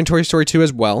Toy Story and Toy Story 2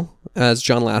 as well, as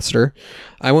John Lasseter.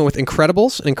 I went with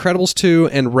Incredibles, Incredibles 2,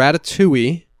 and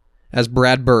Ratatouille as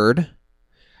Brad Bird.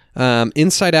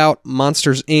 Inside Out,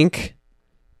 Monsters, Inc.,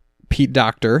 Pete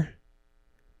Docter.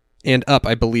 And Up,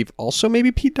 I believe, also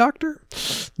maybe Pete Docter?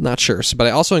 Not sure, but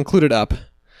I also included Up.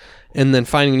 And then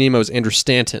Finding Nemo is Andrew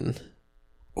Stanton.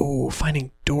 Oh,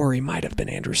 Finding Dory might have been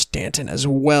Andrew Stanton as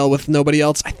well with nobody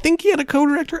else. I think he had a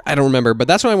co-director. I don't remember, but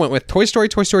that's what I went with. Toy Story,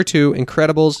 Toy Story 2,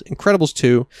 Incredibles, Incredibles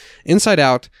 2, Inside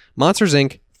Out, Monsters,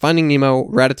 Inc., Finding Nemo,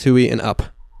 Ratatouille, and Up.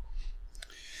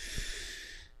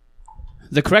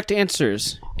 The correct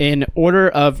answers in order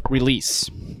of release.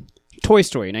 Toy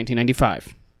Story,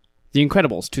 1995. The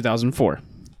Incredibles, 2004.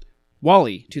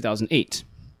 WALL-E, 2008.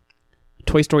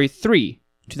 Toy Story 3,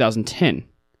 2010.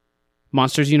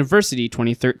 Monsters University,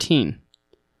 2013.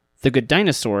 The Good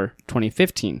Dinosaur,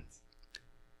 2015.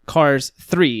 Cars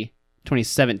 3,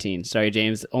 2017. Sorry,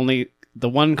 James. Only the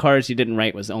one Cars you didn't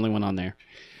write was the only one on there.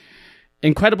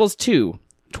 Incredibles 2,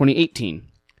 2018.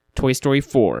 Toy Story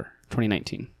 4,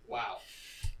 2019. Wow.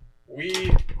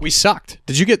 We sucked.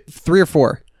 Did you get 3 or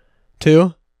 4?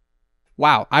 2?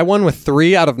 Wow. I won with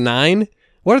 3 out of 9?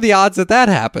 What are the odds that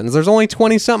happens? There's only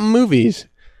 20-something movies.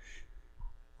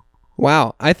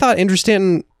 Wow. I thought Andrew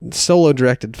Stanton solo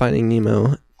directed Finding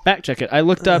Nemo. Fact check it. I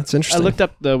looked up. That's interesting. I looked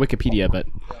up the Wikipedia, but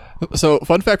So,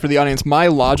 fun fact for the audience, my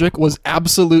logic was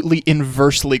absolutely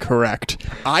inversely correct.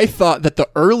 I thought that the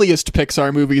earliest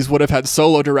Pixar movies would have had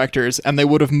solo directors, and they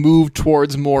would have moved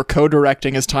towards more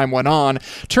co-directing as time went on.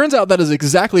 Turns out that is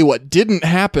exactly what didn't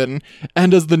happen,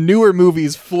 and as the newer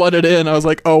movies flooded in, I was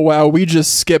like, oh wow, we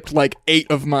just skipped like 8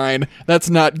 of mine.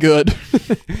 That's not good.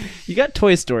 you got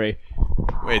Toy Story.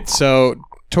 Wait, so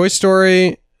Toy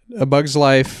Story, A Bug's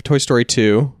Life, Toy Story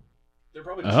 2. They're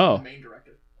probably just the main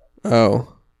director. Oh.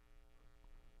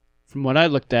 From what I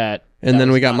looked at, And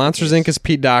then was we got not the Monsters, case. Inc. as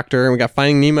Pete Docter, and we got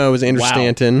Finding Nemo as Andrew Wow.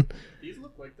 Stanton. These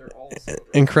look like they're all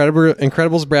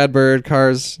Incredibles, Brad Bird,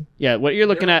 Cars. Yeah, what you're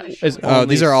looking at is Oh, only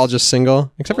these are all just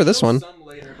single, except for this one. Some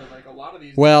later, but like a lot of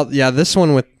these. Well, yeah, this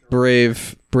one with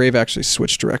Brave actually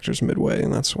switched directors midway,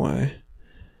 and that's why.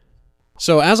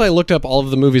 So as I looked up all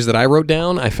of the movies that I wrote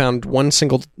down, I found one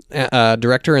single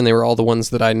director, and they were all the ones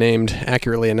that I named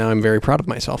accurately, and now I'm very proud of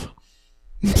myself.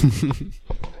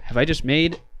 Have I just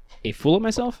made a fool of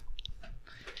myself?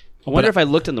 I wonder if I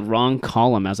looked in the wrong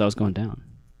column as I was going down.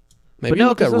 Maybe But no,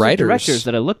 look 'cause at those are writers. directors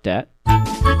that I looked at.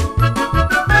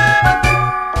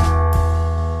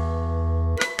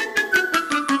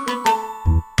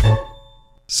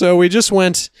 So we just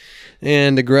went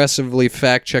and aggressively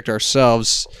fact-checked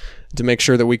ourselves to make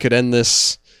sure that we could end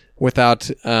this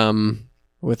without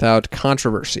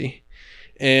controversy.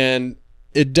 And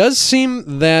it does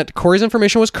seem that Corey's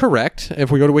information was correct.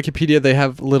 If we go to Wikipedia, they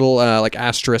have little like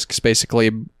asterisks basically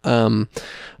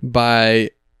by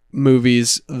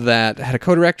movies that had a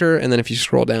co-director, and then if you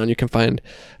scroll down, you can find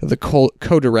the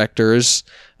co-directors.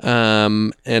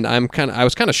 And I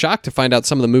was kind of shocked to find out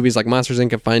some of the movies like Monsters,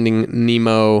 Inc. and Finding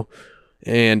Nemo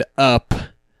and Up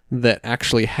that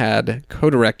actually had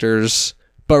co-directors,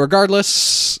 But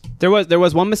regardless, There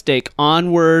was one mistake.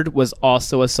 Onward was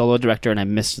also a solo director, and I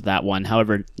missed that one.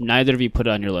 However, neither of you put it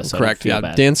on your list. So correct. I don't Yeah, feel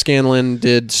bad. Dan Scanlon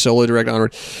did solo direct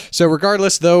Onward. So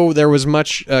regardless, though, there was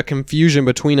much confusion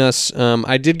between us.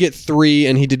 I did get 3,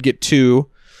 and he did get 2.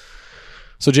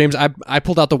 So James, I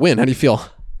pulled out the win. How do you feel?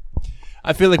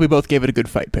 I feel like we both gave it a good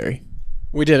fight, Perry.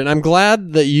 We did, and I'm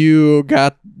glad that you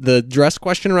got the dress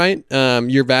question right.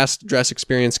 Your vast dress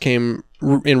experience came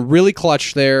in really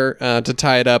clutch there to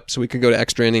tie it up so we could go to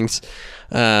extra innings.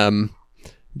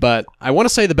 But I want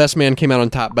to say the best man came out on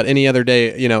top, but any other day,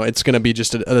 it's going to be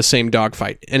just the same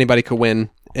dogfight. Anybody could win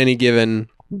any given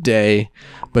day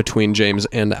between James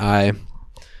and I.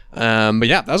 But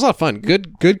yeah, that was a lot of fun.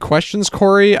 Good questions,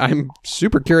 Corey. I'm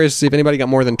super curious to see if anybody got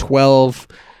more than 12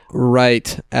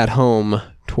 right at home.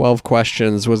 12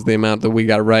 questions was the amount that we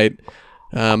got right.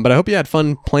 But I hope you had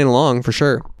fun playing along for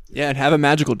sure. Yeah, and have a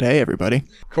magical day, everybody.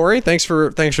 Corey, thanks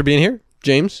for being here.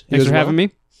 James, you Thanks as for well. having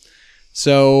me.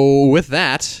 So with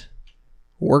that,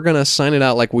 we're going to sign it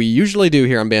out like we usually do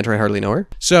here on Banter I Hardly Know Her.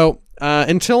 So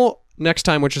until next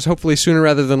time, which is hopefully sooner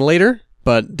rather than later,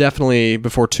 but definitely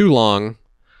before too long,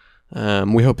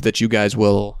 we hope that you guys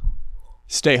will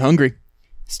Stay hungry.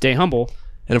 Stay humble.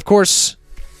 and of course,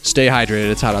 stay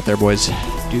hydrated. It's hot out there, boys.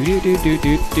 Do do do do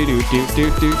do do do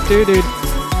do do do do.